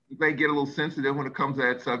fans may get a little sensitive when it comes to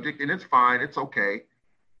that subject, and it's fine. It's okay.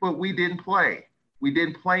 But we didn't play. We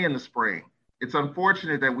didn't play in the spring. It's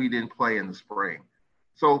unfortunate that we didn't play in the spring.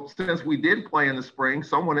 So since we didn't play in the spring,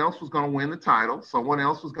 someone else was going to win the title. Someone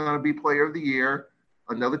else was going to be Player of the Year.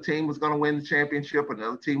 Another team was going to win the championship.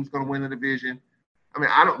 Another team was going to win the division. I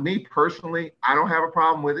mean, me personally, I don't have a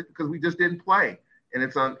problem with it because we just didn't play. And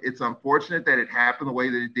it's unfortunate that it happened the way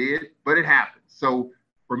that it did, but it happened. So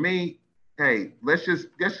for me, hey, let's just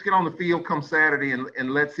get on the field come Saturday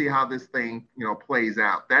and let's see how this thing, plays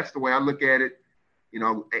out. That's the way I look at it.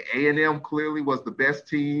 A&M clearly was the best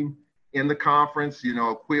team in the conference.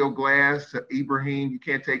 Aqeel Glass, Ibrahim, you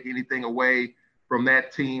can't take anything away from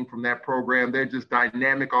that team, from that program. They're just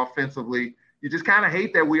dynamic offensively. You just kind of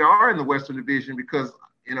hate that we are in the Western Division because,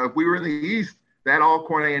 if we were in the East, that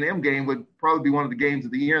Alcorn A&M game would probably be one of the games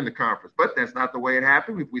of the year in the conference. But that's not the way it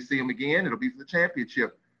happened. If we see them again, it'll be for the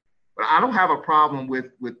championship. But I don't have a problem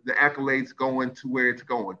with the accolades going to where it's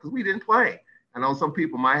going because we didn't play. I know some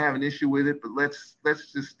people might have an issue with it, but let's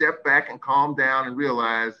just step back and calm down and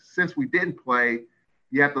realize since we didn't play,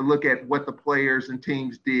 you have to look at what the players and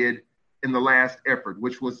teams did in the last effort,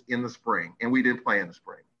 which was in the spring, and we didn't play in the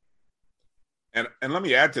spring. And let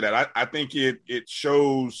me add to that. I think it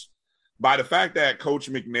shows by the fact that Coach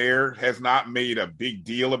McNair has not made a big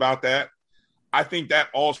deal about that. I think that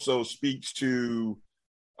also speaks to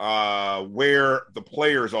where the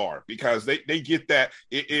players are because they get that.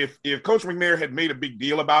 If Coach McNair had made a big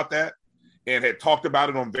deal about that and had talked about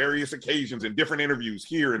it on various occasions in different interviews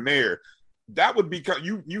here and there, that would be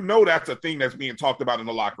that's a thing that's being talked about in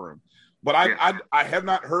the locker room. But I have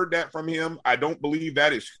not heard that from him. I don't believe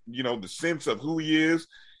that is the sense of who he is,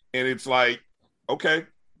 and it's like, okay,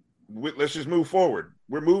 let's just move forward.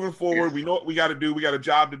 We're moving forward. Yes. We know what we got to do. We got a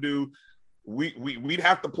job to do. We'd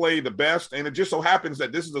have to play the best. And it just so happens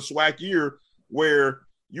that this is a SWAC year where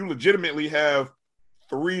you legitimately have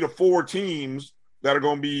 3 to 4 teams that are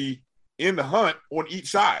going to be in the hunt on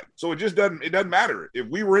each side. So it doesn't matter. If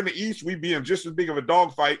we were in the East, we'd be in just as big of a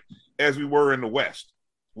dogfight as we were in the West,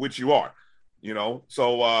 which you are,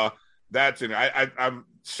 So that's it. I'm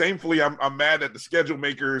shamefully, I'm mad that the schedule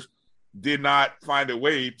makers did not find a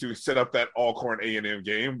way to set up that Alcorn A&M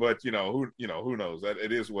game, but who knows? That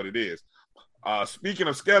it is what it is. Speaking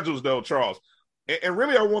of schedules, though, Charles, and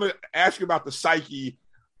really I want to ask you about the psyche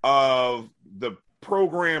of the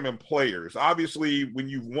program and players. Obviously, when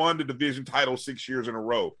you've won the division title 6 years in a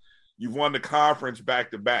row, you've won the conference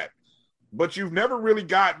back to back, but you've never really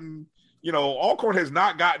gotten, Alcorn has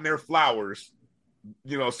not gotten their flowers,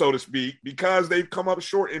 so to speak, because they've come up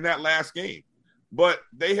short in that last game. But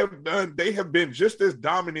they have been just as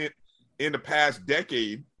dominant in the past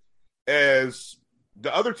decade as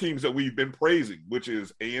the other teams that we've been praising, which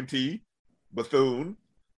is A&T, Bethune,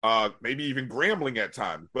 maybe even Grambling at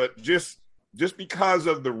times. But just because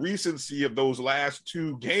of the recency of those last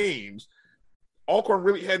 2 games, Alcorn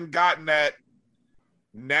really hadn't gotten that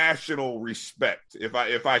national respect, if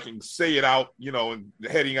I can say it out, and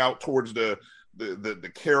heading out towards the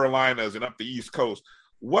Carolinas and up the East Coast.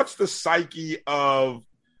 What's the psyche of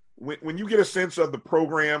when you get a sense of the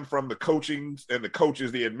program from the coaching and the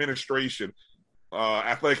coaches, the administration,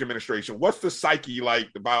 athletic administration, what's the psyche like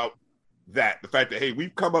about that? The fact that, hey,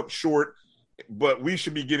 we've come up short, but we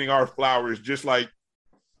should be getting our flowers just like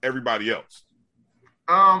everybody else.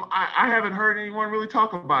 I haven't heard anyone really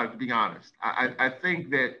talk about it, to be honest. I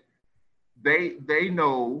think that they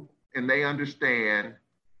know and they understand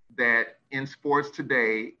that in sports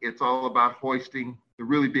today, it's all about hoisting the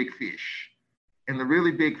really big fish. And the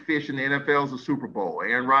really big fish in the NFL is the Super Bowl.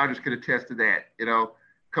 Aaron Rodgers could attest to that,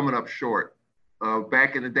 coming up short.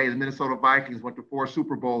 Back in the day, the Minnesota Vikings went to 4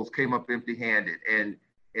 Super Bowls, came up empty-handed. And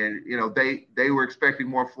they were expecting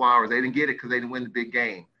more flowers. They didn't get it because they didn't win the big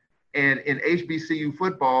game. And in HBCU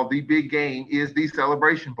football, the big game is the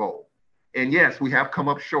Celebration Bowl. And yes, we have come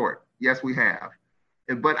up short. Yes, we have.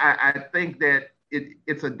 But I think that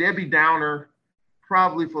it's a Debbie Downer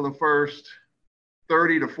probably for the first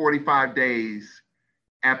 30 to 45 days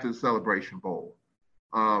after the Celebration Bowl.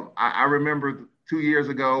 I remember 2 years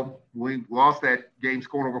ago, we lost that game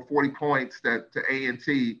scoring over 40 points to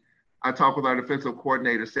A&T. I talked with our defensive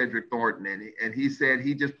coordinator, Cedric Thornton, and he said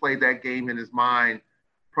he just played that game in his mind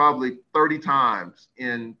probably 30 times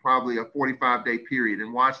in probably a 45-day period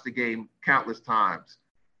and watched the game countless times.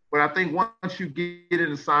 But I think once you get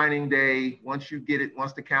into signing day, once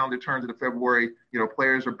the calendar turns into February,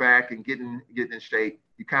 players are back and getting in shape,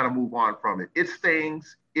 you kind of move on from it. It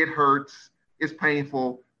stings, it hurts, it's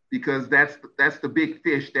painful, because that's the big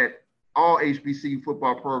fish that all HBCU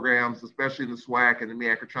football programs, especially in the SWAC and the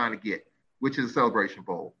MEAC, are trying to get, which is a Celebration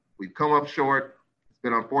Bowl. We've come up short. It's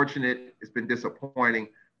been unfortunate. It's been disappointing.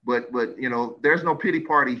 But there's no pity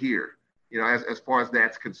party here, as far as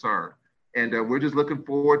that's concerned. And we're just looking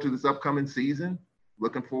forward to this upcoming season,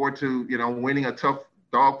 looking forward to, winning a tough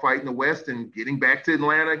dogfight in the West and getting back to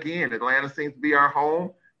Atlanta again. Atlanta seems to be our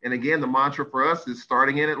home. And again, the mantra for us is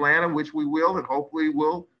starting in Atlanta, which we will, and hopefully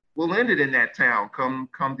we'll end it in that town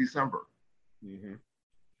come December. Mm-hmm.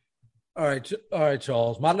 All right,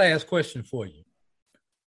 Charles. My last question for you.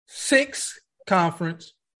 6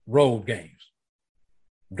 conference road games.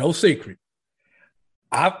 No secret.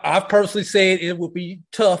 I've personally said it would be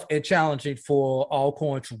tough and challenging for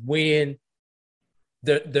Alcorn to win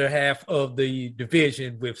their half of the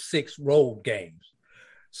division with 6 road games.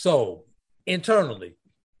 So internally,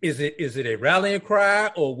 is it a rallying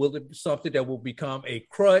cry, or will it be something that will become a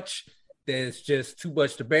crutch that's just too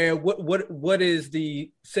much to bear? What is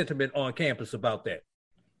the sentiment on campus about that?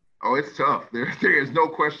 Oh, it's tough. There is no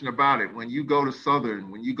question about it. When you go to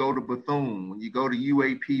Southern, when you go to Bethune, when you go to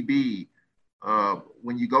UAPB,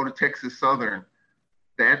 when you go to Texas Southern,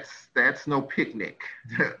 that's no picnic,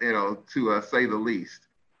 to say the least.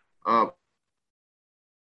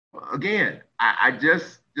 Again, I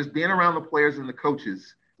just being around the players and the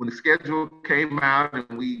coaches. When the schedule came out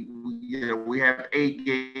and we have 8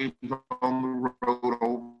 games on the road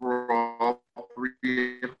overall,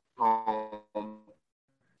 3 at home.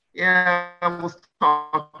 Yeah, I was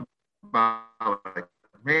talking about, like,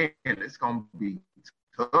 man, it's going to be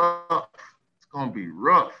tough. It's going to be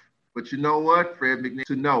rough. But you know what? Fred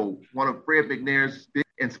McNair, one of Fred McNair's big,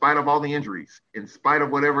 in spite of all the injuries, in spite of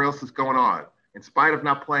whatever else is going on, in spite of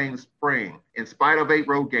not playing the spring, in spite of 8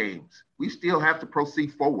 road games, we still have to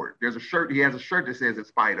proceed forward. He has a shirt that says in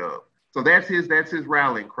spite of. So that's his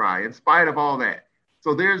rallying cry, in spite of all that.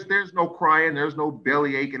 So there's no crying, there's no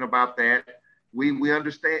belly aching about that. We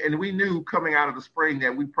understand, and we knew coming out of the spring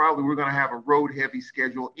that we probably were going to have a road heavy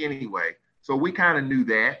schedule anyway. So we kind of knew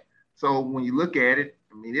that. So when you look at it,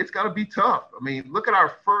 I mean, it's going to be tough. I mean, look at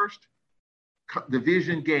our first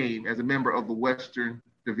division game as a member of the Western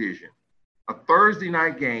Division. A Thursday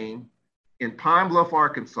night game in Pine Bluff,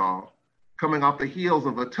 Arkansas, coming off the heels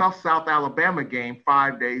of a tough South Alabama game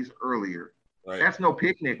 5 days earlier. Right. That's no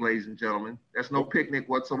picnic, ladies and gentlemen. That's no picnic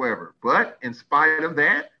whatsoever. But in spite of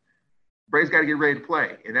that, Braves got to get ready to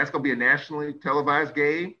play. And that's going to be a nationally televised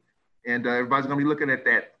game. And everybody's going to be looking at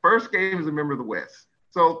that. First game as a member of the West.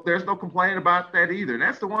 So there's no complaining about that either. And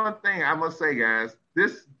that's the one thing I must say, guys.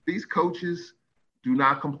 These coaches do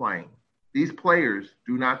not complain. These players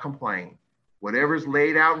do not complain. Whatever's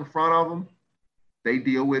laid out in front of them, they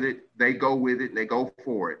deal with it. They go with it. And they go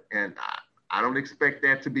for it. And I don't expect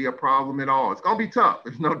that to be a problem at all. It's going to be tough.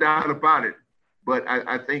 There's no doubt about it. But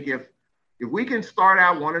I think if we can start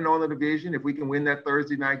out 1-0 in the division, if we can win that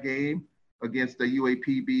Thursday night game against the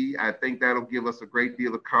UAPB, I think that'll give us a great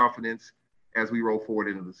deal of confidence as we roll forward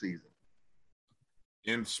into the season.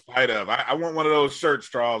 In spite of, I want one of those shirts,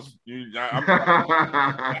 Charles.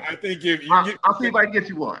 I think if you I'll see if I can get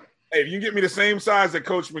you one. Hey, if you get me the same size that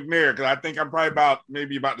Coach McNair, because I think I'm probably about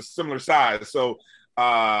the similar size. So,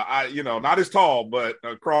 not as tall, but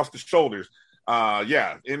across the shoulders.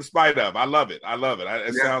 In spite of, I love it.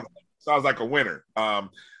 It sounds like a winner.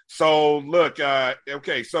 So look,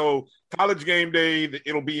 okay. So College Game Day,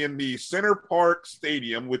 it'll be in the Center Park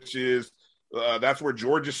Stadium, which is that's where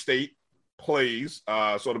Georgia State plays.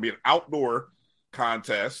 So it'll be an outdoor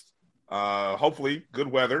contest. Hopefully, good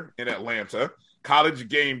weather in Atlanta. College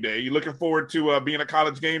Game Day. You looking forward to being a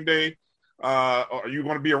College Game Day? Are you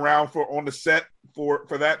going to be around on the set for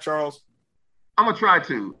that, Charles? I'm gonna try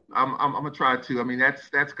to. I'm gonna try to. I mean,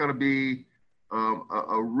 that's gonna be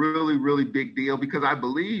a really, really big deal, because I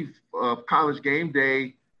believe College Game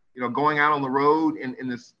Day, going out on the road in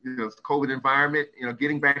this COVID environment,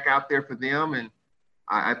 getting back out there for them, and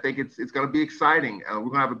I think it's going to be exciting. We're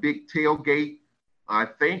going to have a big tailgate I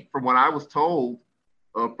think from what I was told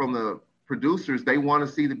from the producers, they want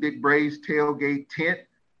to see the big Braves tailgate tent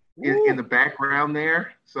in the background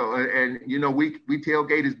there. So, and we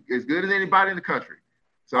tailgate as good as anybody in the country.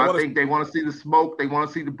 So I think they want to see the smoke. They want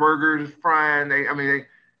to see the burgers frying.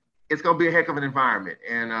 It's going to be a heck of an environment.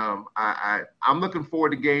 And I'm looking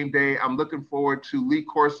forward to game day. I'm looking forward to Lee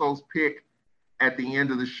Corso's pick at the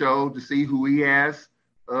end of the show to see who he has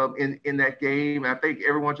in that game. I think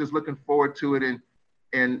everyone's just looking forward to it.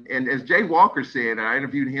 And as Jay Walker said, I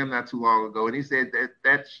interviewed him not too long ago, and he said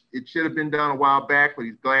that it should have been done a while back, but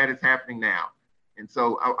he's glad it's happening now. And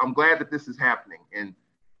so I'm glad that this is happening. And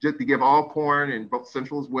just to give Alcorn and both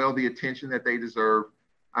Central as well the attention that they deserve,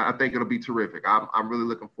 I think it'll be terrific. I'm really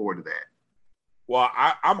looking forward to that. Well,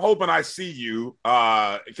 I'm hoping I see you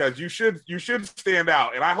because you should stand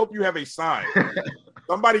out, and I hope you have a sign.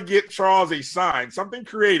 Somebody get Charles a sign, something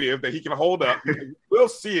creative that he can hold up. We'll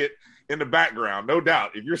see it in the background, no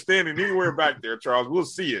doubt. If you're standing anywhere back there, Charles, we'll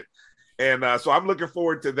see it. And so I'm looking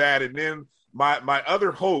forward to that. And then my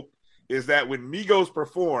other hope is that when Migos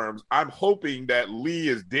performs, I'm hoping that Lee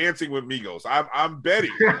is dancing with Migos. I'm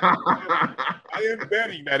betting. I am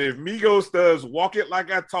betting that if Migos does Walk It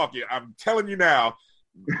Like I Talk It, I'm telling you now,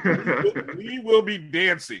 Lee will be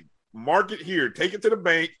dancing. Mark it here. Take it to the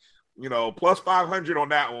bank. Plus 500 on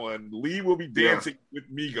that one. Lee will be dancing with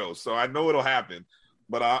Migos. So I know it'll happen.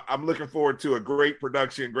 But I'm looking forward to a great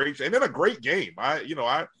production, and then a great game.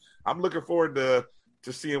 I'm looking forward to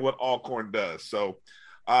seeing what Alcorn does. So,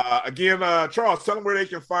 again, Charles, tell them where they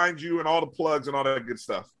can find you and all the plugs and all that good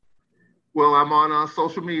stuff. Well, I'm on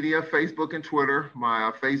social media, Facebook and Twitter.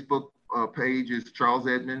 My Facebook page is Charles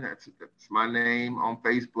Edmond. That's my name on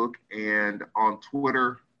Facebook, and on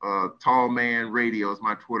Twitter, Tall Man Radio is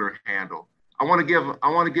my Twitter handle. I want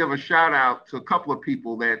to give a shout out to a couple of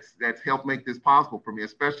people that's helped make this possible for me,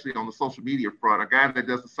 especially on the social media front. A guy that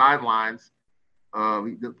does the sidelines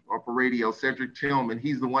for radio, Cedric Tillman.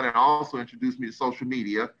 He's the one that also introduced me to social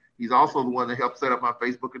media. He's also the one that helped set up my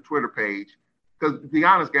Facebook and Twitter page. Because to be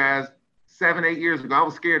honest, guys, 7-8 years ago, I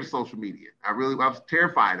was scared of social media. I was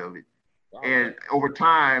terrified of it. Wow. And over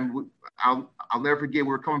time, I'll never forget, we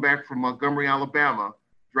were coming back from Montgomery, Alabama,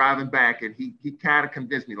 driving back, and he kind of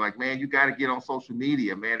convinced me, like, man, you got to get on social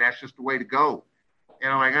media, man. That's just the way to go. And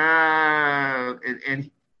I'm like,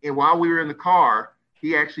 and while we were in the car,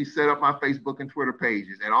 he actually set up my Facebook and Twitter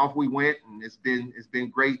pages, and off we went, and it's been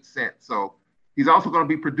great since. So he's also going to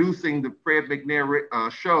be producing the Fred McNair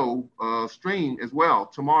show stream as well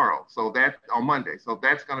tomorrow. So that's on Monday. So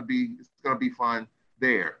it's going to be fun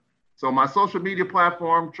there. So my social media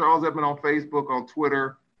platform, Charles Edmond on Facebook, on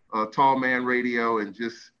Twitter, Tall Man Radio, and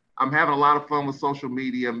I'm having a lot of fun with social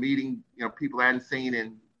media, meeting people I hadn't seen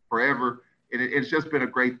in forever, and it's just been a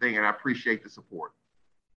great thing, and I appreciate the support.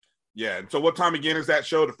 Yeah, and so what time again is that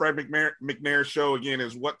show? The Fred McNair show again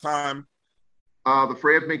is what time? The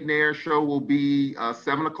Fred McNair show will be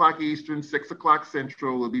 7 o'clock Eastern, 6 o'clock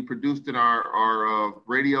Central. It will be produced in our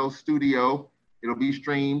radio studio. It'll be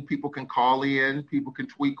streamed. People can call in, people can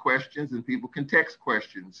tweet questions, and people can text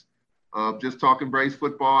questions. Just talking Braves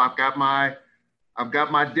football. I've got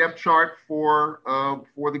my depth chart for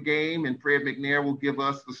the game, and Fred McNair will give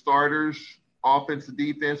us the starters, offense and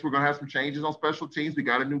defense. We're going to have some changes on special teams. We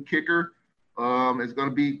got a new kicker. It's going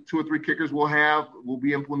to be 2 or 3 kickers we'll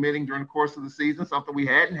be implementing during the course of the season, something we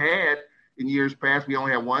hadn't had in years past. We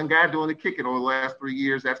only had one guy doing the kicking over the last 3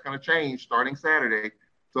 years. That's going to change starting Saturday.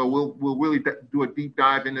 So we'll really do a deep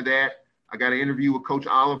dive into that. I got an interview with Coach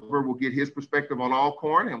Oliver. We'll get his perspective on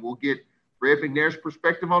Alcorn, and we'll get Fred McNair's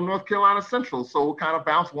perspective on North Carolina Central. So we'll kind of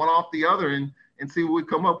bounce one off the other and see what we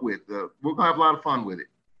come up with. We're going to have a lot of fun with it.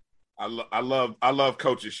 I love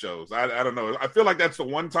coaches shows. I don't know. I feel like that's the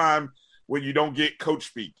one time when you don't get coach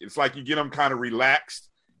speak. It's like you get them kind of relaxed.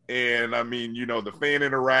 And I mean, the fan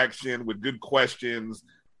interaction with good questions.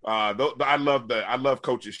 I love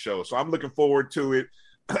coaches shows. So I'm looking forward to it.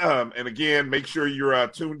 And again, make sure you're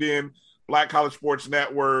tuned in. Black College Sports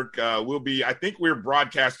Network I think we're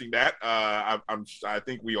broadcasting that. I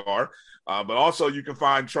think we are. But also you can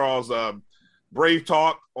find Charles Brave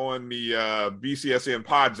Talk on the BCSN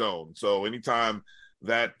Pod Zone. So anytime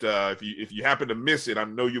that if you happen to miss it, I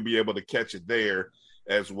know you'll be able to catch it there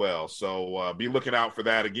as well. So be looking out for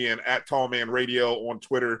that. Again, at Tallman Radio on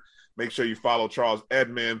Twitter. Make sure you follow Charles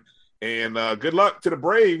Edmond. And good luck to the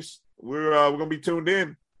Braves. We're going to be tuned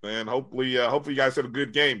in. And hopefully you guys have a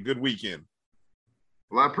good game, good weekend.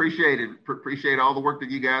 Well, I appreciate it. Appreciate all the work that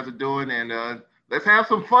you guys are doing. And let's have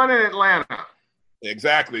some fun in Atlanta.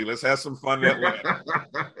 Exactly. Let's have some fun in Atlanta.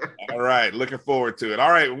 All right. Looking forward to it.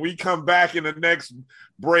 All right. When we come back in the next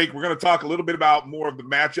break, we're going to talk a little bit about more of the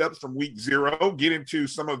matchups from week 0, get into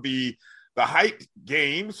some of the hype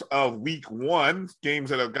games of week 1,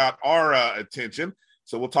 games that have got our attention.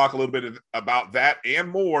 So we'll talk a little bit about that and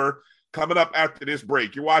more coming up after this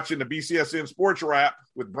break. You're watching the BCSN Sports Wrap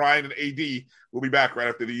with Brian and AD. We'll be back right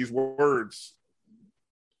after these words.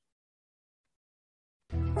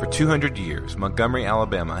 For 200 years, Montgomery,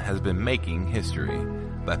 Alabama has been making history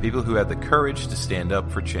by people who had the courage to stand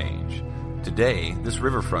up for change. Today, this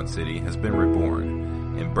riverfront city has been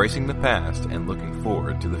reborn, embracing the past and looking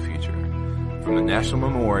forward to the future. From the National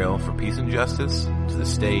Memorial for Peace and Justice to the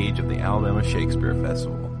stage of the Alabama Shakespeare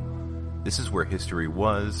Festival, this is where history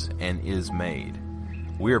was and is made.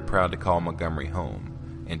 We are proud to call Montgomery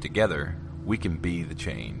home, and together, we can be the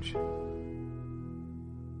change.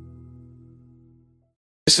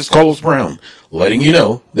 This is Carlos Brown, letting you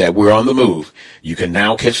know that we're on the move. You can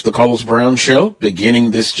now catch the Carlos Brown Show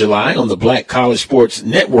beginning this July on the Black College Sports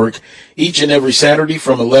Network each and every Saturday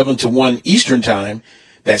from 11 to 1 Eastern Time.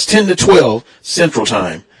 That's 10 to 12 Central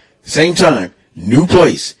Time. Same time, new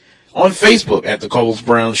place. On Facebook at the Carlos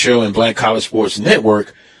Brown Show and Black College Sports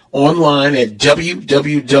Network. Online at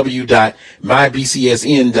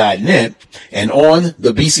www.mybcsn.net and on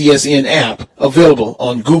the BCSN app available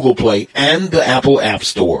on Google Play and the Apple App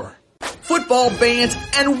Store. Football bands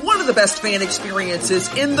and one of the best fan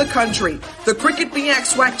experiences in the country. The Cricket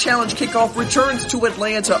MEAC SWAC Challenge kickoff returns to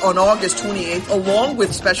Atlanta on August 28th along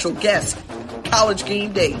with special guest, College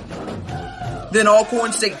Game Day. Then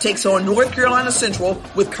Alcorn State takes on North Carolina Central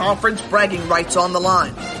with conference bragging rights on the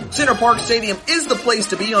line. Center Park Stadium is the place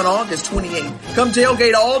to be on August 28th. Come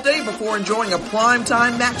tailgate all day before enjoying a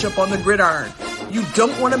primetime matchup on the gridiron. You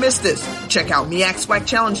don't want to miss this. Check out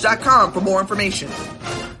MEACSWACChallenge.com for more information.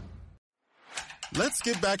 Let's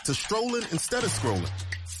get back to strolling instead of scrolling.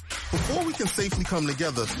 Before we can safely come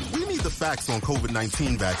together, we need the facts on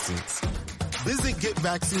COVID-19 vaccines. Visit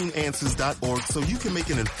GetVaccineAnswers.org so you can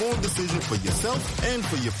make an informed decision for yourself and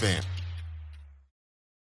for your family.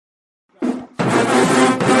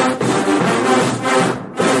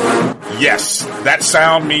 Yes, that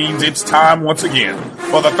sound means it's time once again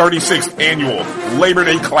for the 36th annual Labor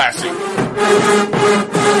Day Classic.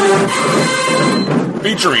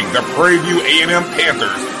 Featuring the Prairie View A&M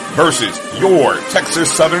Panthers versus your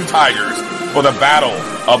Texas Southern Tigers for the Battle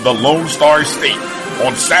of the Lone Star State.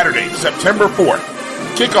 On Saturday, September 4th,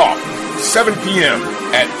 kickoff 7 p.m.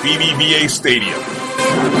 at BBVA Stadium.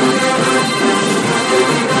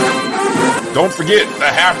 Don't forget the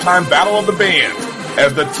halftime battle of the bands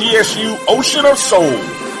as the TSU Ocean of Soul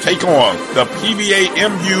take on the PVA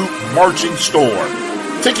MU Marching Storm.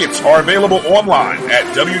 Tickets are available online at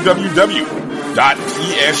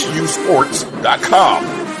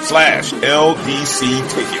www.tsusports.com/LDC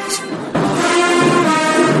tickets.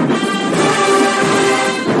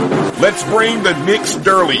 Let's bring the Nick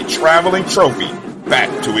Sterling Traveling Trophy back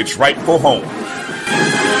to its rightful home.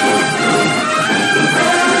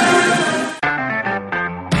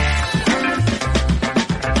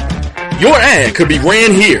 Your ad could be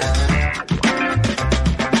ran here.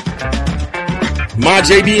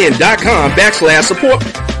 MyJBN.com/support.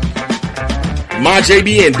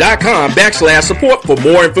 MyJBN.com/support for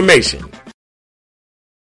more information.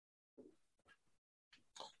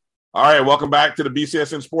 All right, welcome back to the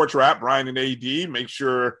BCSN Sports Wrap. Brian and AD. Make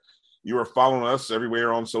sure you are following us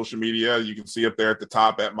everywhere on social media. You can see up there at the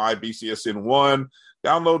top at MyBCSN1.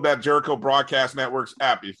 Download that Jericho Broadcast Networks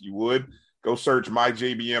app if you would. Go search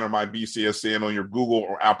MyJBN or MyBCSN on your Google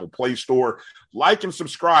or Apple Play Store. Like and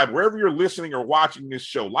subscribe wherever you're listening or watching this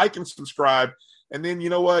show. Like and subscribe. And then, you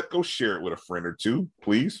know what? Go share it with a friend or two,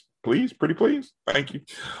 please. Please, pretty please. Thank you.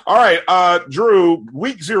 All right, Drew,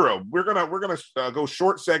 week 0. We're gonna go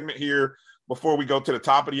short segment here before we go to the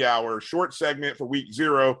top of the hour. Short segment for week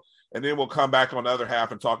 0, and then we'll come back on the other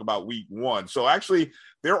half and talk about week 1. So actually,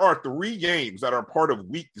 there are 3 games that are part of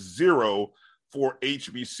week 0 for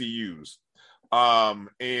HBCUs,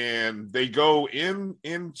 and they go in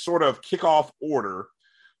sort of kickoff order.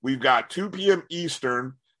 We've got 2 p.m.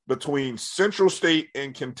 Eastern between Central State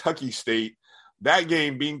and Kentucky State. That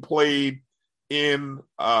game being played in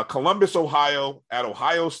Columbus, Ohio, at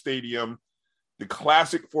Ohio Stadium, the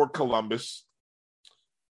Classic for Columbus.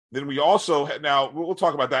 Then we also now we'll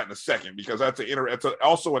talk about that in a second because it's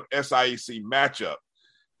also an SIAC matchup,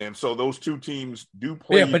 and so those 2 teams do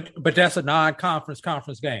play. Yeah, but that's a non-conference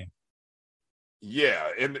conference game. Yeah,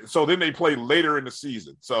 and so then they play later in the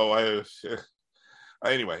season. So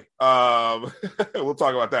anyway, we'll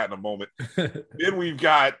talk about that in a moment. Then we've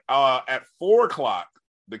got at 4:00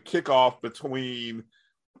 the kickoff between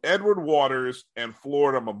Edward Waters and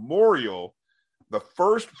Florida Memorial, the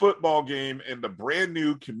first football game in the brand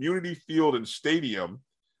new community field and stadium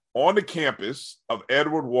on the campus of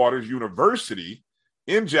Edward Waters University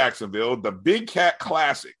in Jacksonville, the Big Cat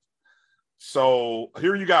Classic. So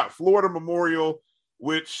here you got Florida Memorial,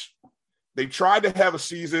 which they tried to have a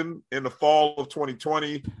season in the fall of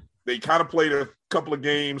 2020. They kind of played a couple of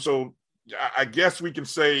games. So I guess we can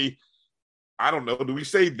say, I don't know, do we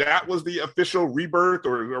say that was the official rebirth,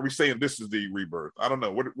 or are we saying this is the rebirth? I don't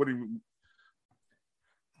know. What do you...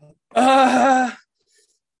 I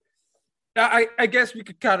guess we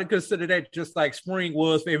could kind of consider that just like spring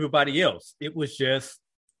was for everybody else. It was just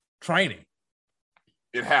training.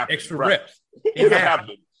 It happened. Extra right. reps. It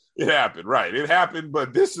happened. It happened, right. It happened,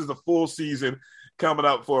 but this is a full season coming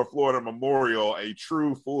up for Florida Memorial, a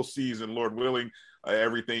true full season, Lord willing.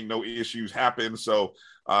 Everything, no issues happen. So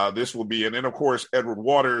this will be, and then, of course, Edward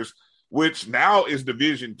Waters, which now is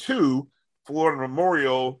Division II, Florida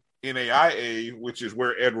Memorial NAIA, which is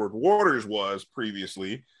where Edward Waters was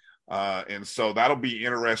previously. And so that'll be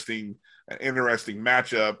an interesting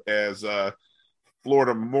matchup as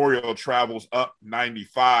Florida Memorial travels up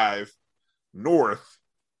 95 north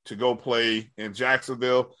to go play in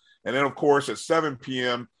Jacksonville. And then, of course, at 7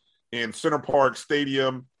 p.m. in Center Park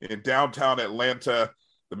Stadium in downtown Atlanta,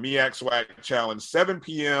 the MEAC SWAC Challenge, 7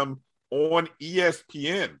 p.m. on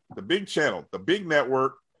ESPN, the big channel, the big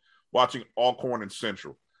network, watching Alcorn and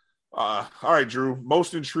Central. All right, Drew,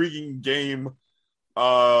 most intriguing game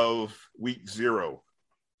of week 0.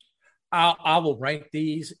 I will rank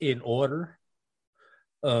these in order.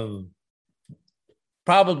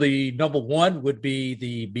 Probably number 1 would be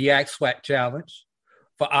the MEAC SWAC Challenge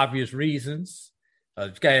for obvious reasons.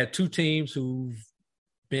 You've got 2 teams who've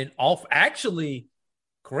been off. Actually,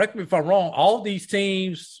 correct me if I'm wrong, all these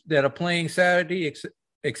teams that are playing Saturday,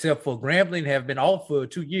 except for Grambling, have been off for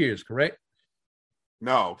 2 years, correct?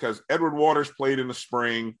 No, because Edward Waters played in the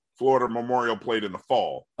spring. Florida Memorial played in the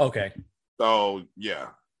fall. Okay. So, yeah.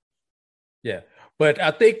 Yeah. But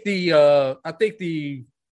I think the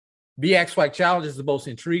MEAC SWAC Challenge is the most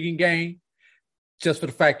intriguing game, just for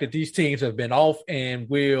the fact that these teams have been off, and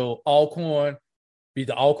will Alcorn be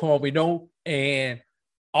the Alcorn we know? And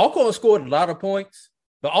Alcorn scored a lot of points,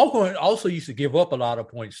 but Alcorn also used to give up a lot of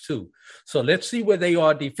points too. So let's see where they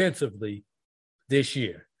are defensively this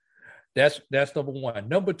year. That's number 1.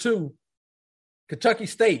 Number 2, Kentucky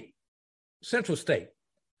State, Central State.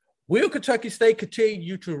 Will Kentucky State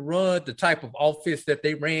continue to run the type of offense that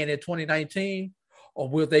they ran in 2019, or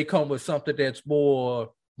will they come with something that's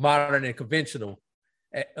more modern and conventional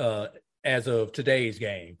as of today's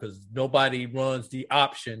game? Because nobody runs the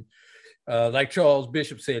option. Like Charles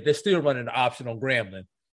Bishop said, they're still running the option on Grambling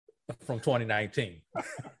from 2019.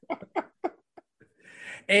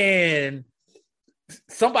 And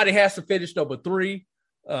somebody has to finish number 3.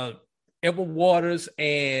 Edward Waters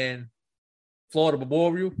and Florida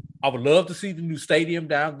Memorial. I would love to see the new stadium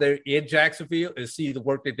down there in Jacksonville and see the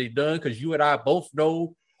work that they've done, because you and I both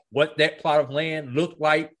know what that plot of land looked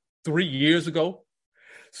like 3 years ago.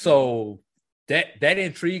 So that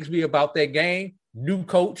intrigues me about that game. New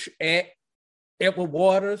coach at Edward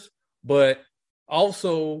Waters, but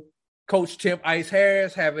also Coach Tim Ice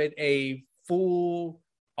Harris having a full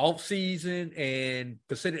offseason and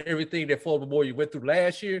considering everything that Florida Memorial went through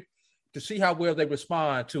last year, to see how well they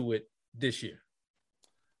respond to it this year.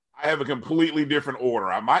 I have a completely different order.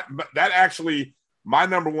 My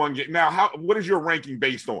number 1 game. Now, what is your ranking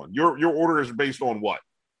based on? Your order is based on what?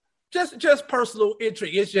 Just personal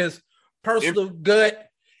intrigue. It's just personal gut.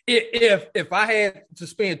 If I had to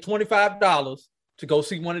spend $25 to go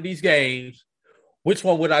see one of these games, which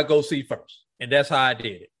one would I go see first? And that's how I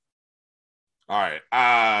did it. All right.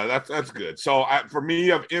 That's good. So for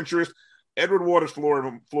me, of interest, Edward Waters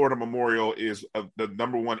Florida Memorial is the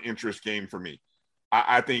number 1 interest game for me.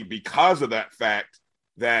 I think because of that fact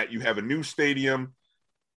that you have a new stadium,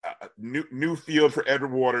 new field for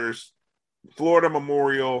Edward Waters, Florida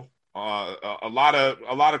Memorial, a lot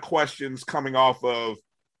of questions coming off of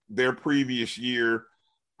their previous year.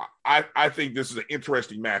 I think this is an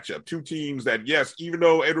interesting matchup. 2 teams that, yes, even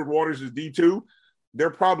though Edward Waters is D2, they're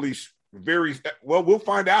probably very well. We'll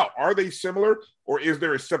find out. Are they similar, or is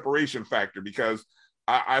there a separation factor? Because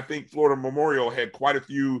I think Florida Memorial had quite a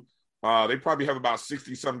few. They probably have about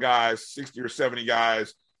 60 or 70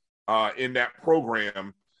 guys in that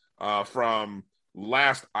program from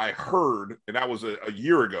last I heard, and that was a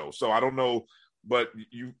year ago. So I don't know, but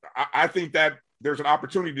I think that there's an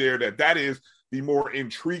opportunity there that is the more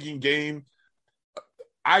intriguing game.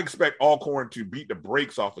 I expect Alcorn to beat the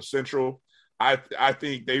brakes off of Central. I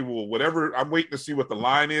think they will, whatever. I'm waiting to see what the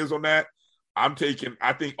line is on that. I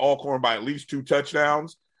think Alcorn by at least 2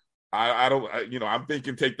 touchdowns. I'm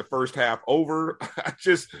thinking take the first half over.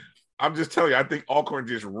 I'm just telling you, I think Alcorn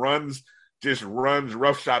just runs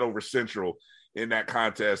roughshod over Central in that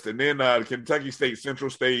contest. And then Kentucky State, Central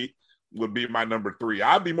State would be my number 3.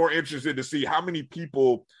 I'd be more interested to see how many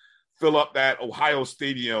people fill up that Ohio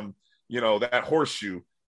Stadium, that horseshoe,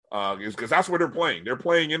 because that's where they're playing. They're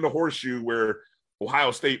playing in the horseshoe where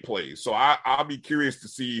Ohio State plays. So I'll be curious to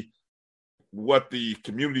see what the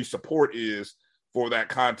community support is for that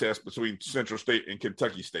contest between Central State and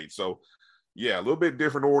Kentucky State. So, yeah, a little bit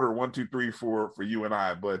different order, 1, 2, 3 for you and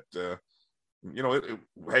I. But,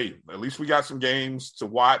 hey, at least we got some games to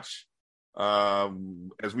watch.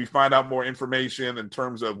 As we find out more information in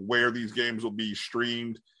terms of where these games will be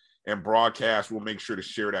streamed and broadcast, we'll make sure to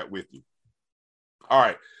share that with you. All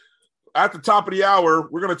right. At the top of the hour,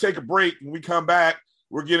 we're going to take a break. When we come back,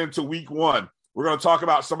 we're getting to week 1. We're going to talk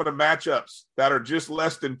about some of the matchups that are just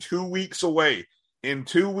less than 2 weeks away. In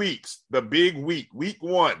 2 weeks, the big week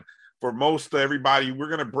 1 for most everybody. We're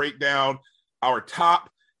going to break down our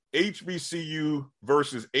top HBCU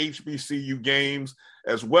versus HBCU games,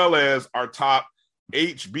 as well as our top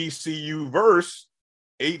HBCU versus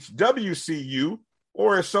HWCU,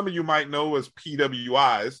 or as some of you might know as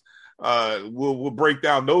PWIs. We'll break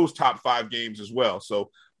down those top 5 games as well.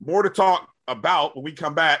 So more to talk about when we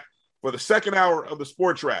come back for the second hour of the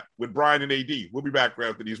Sports Wrap with Brian and AD. We'll be back right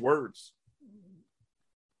after these words.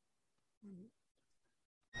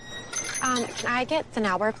 Can I get the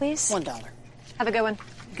now bar, please? $1. Have a good one.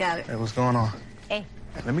 Got it. Hey, what's going on? Hey.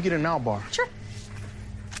 Let me get a now bar. Sure.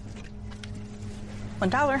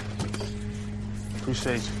 $1.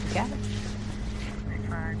 Appreciate you. Got it.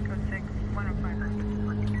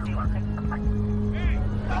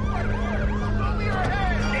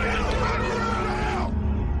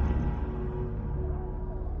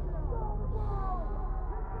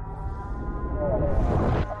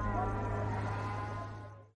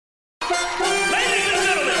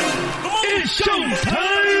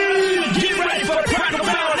 Showtime! Get ready for Cracker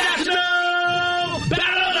Barrel National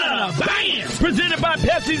Battle of the Bands! Presented by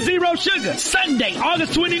Pepsi Zero Sugar. Sunday,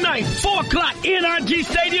 August 29th, 4 o'clock, NRG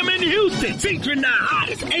Stadium in Houston. Featuring the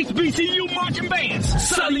hottest HBCU marching bands.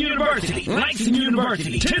 Southern University, Langston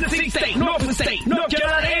University, Tennessee State, Norfolk State, North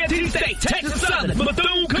Carolina A&T State, Texas Southern,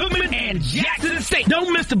 Bethune-Cookman, and Jackson State.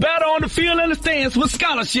 Don't miss the battle on the field and the stands with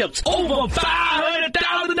scholarships. Over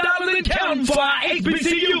 $500,000 in counting for our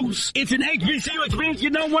HBCUs. It's an HBCU experience you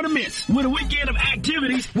don't want to miss. With a weekend of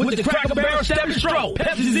activities with the Cracker Barrel Step Stroll,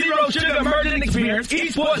 Pepsi Zero Sugar Emerging Experience,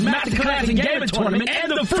 Esports Masterclass and Gaming Tournament,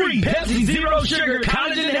 and the free Pepsi Zero Sugar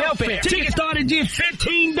College and Health Fair. Tickets start at just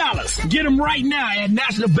 $15. Get them right now at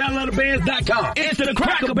nationalbattleofthebands.com. It's the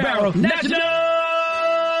Cracker Barrel National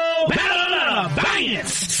Battle of the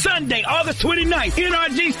Bands. Sunday, August 29th,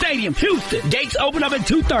 NRG Stadium, Houston. Gates open up at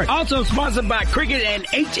 2:30. Also sponsored by Cricket and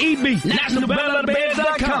HEB.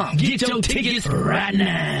 nationalbattleofthebands.com. Get your tickets right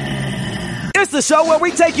now. It's the show where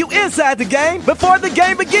we take you inside the game before the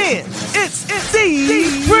game begins. It's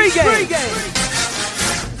the pregame.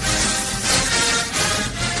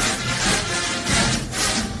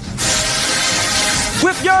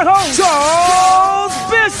 With your host, Charles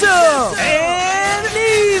Bishop and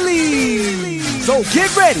Neely. So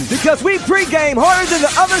get ready, because we pregame harder than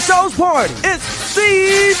the other show's party. It's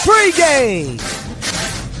the pregame.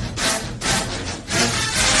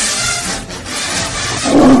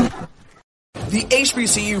 The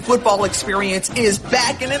HBCU football experience is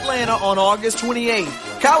back in Atlanta on August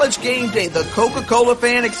 28th. College Game Day, the Coca-Cola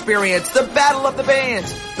Fan Experience, the Battle of the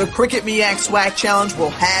Bands, the Cricket MEAC Swag Challenge will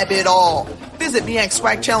have it all. Visit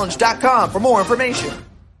MEACSwagChallenge.com for more information.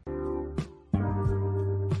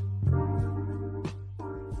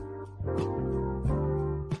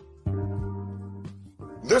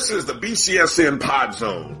 This is the BCSN Pod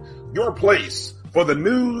Zone, your place for the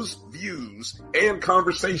news, views, and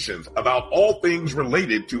conversations about all things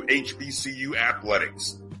related to HBCU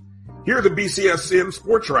athletics. Here are the BCSN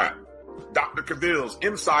Sports Wrap, Dr. Cavill's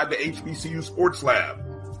Inside the HBCU Sports Lab,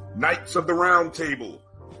 Knights of the Round Table,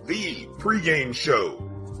 the pregame show,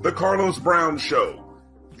 the Carlos Brown Show,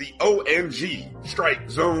 the ONG Strike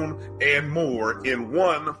Zone, and more in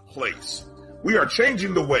one place. We are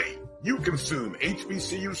changing the way you consume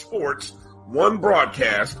HBCU sports, one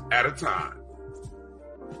broadcast at a time.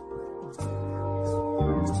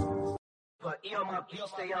 But my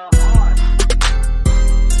beats, they are hard.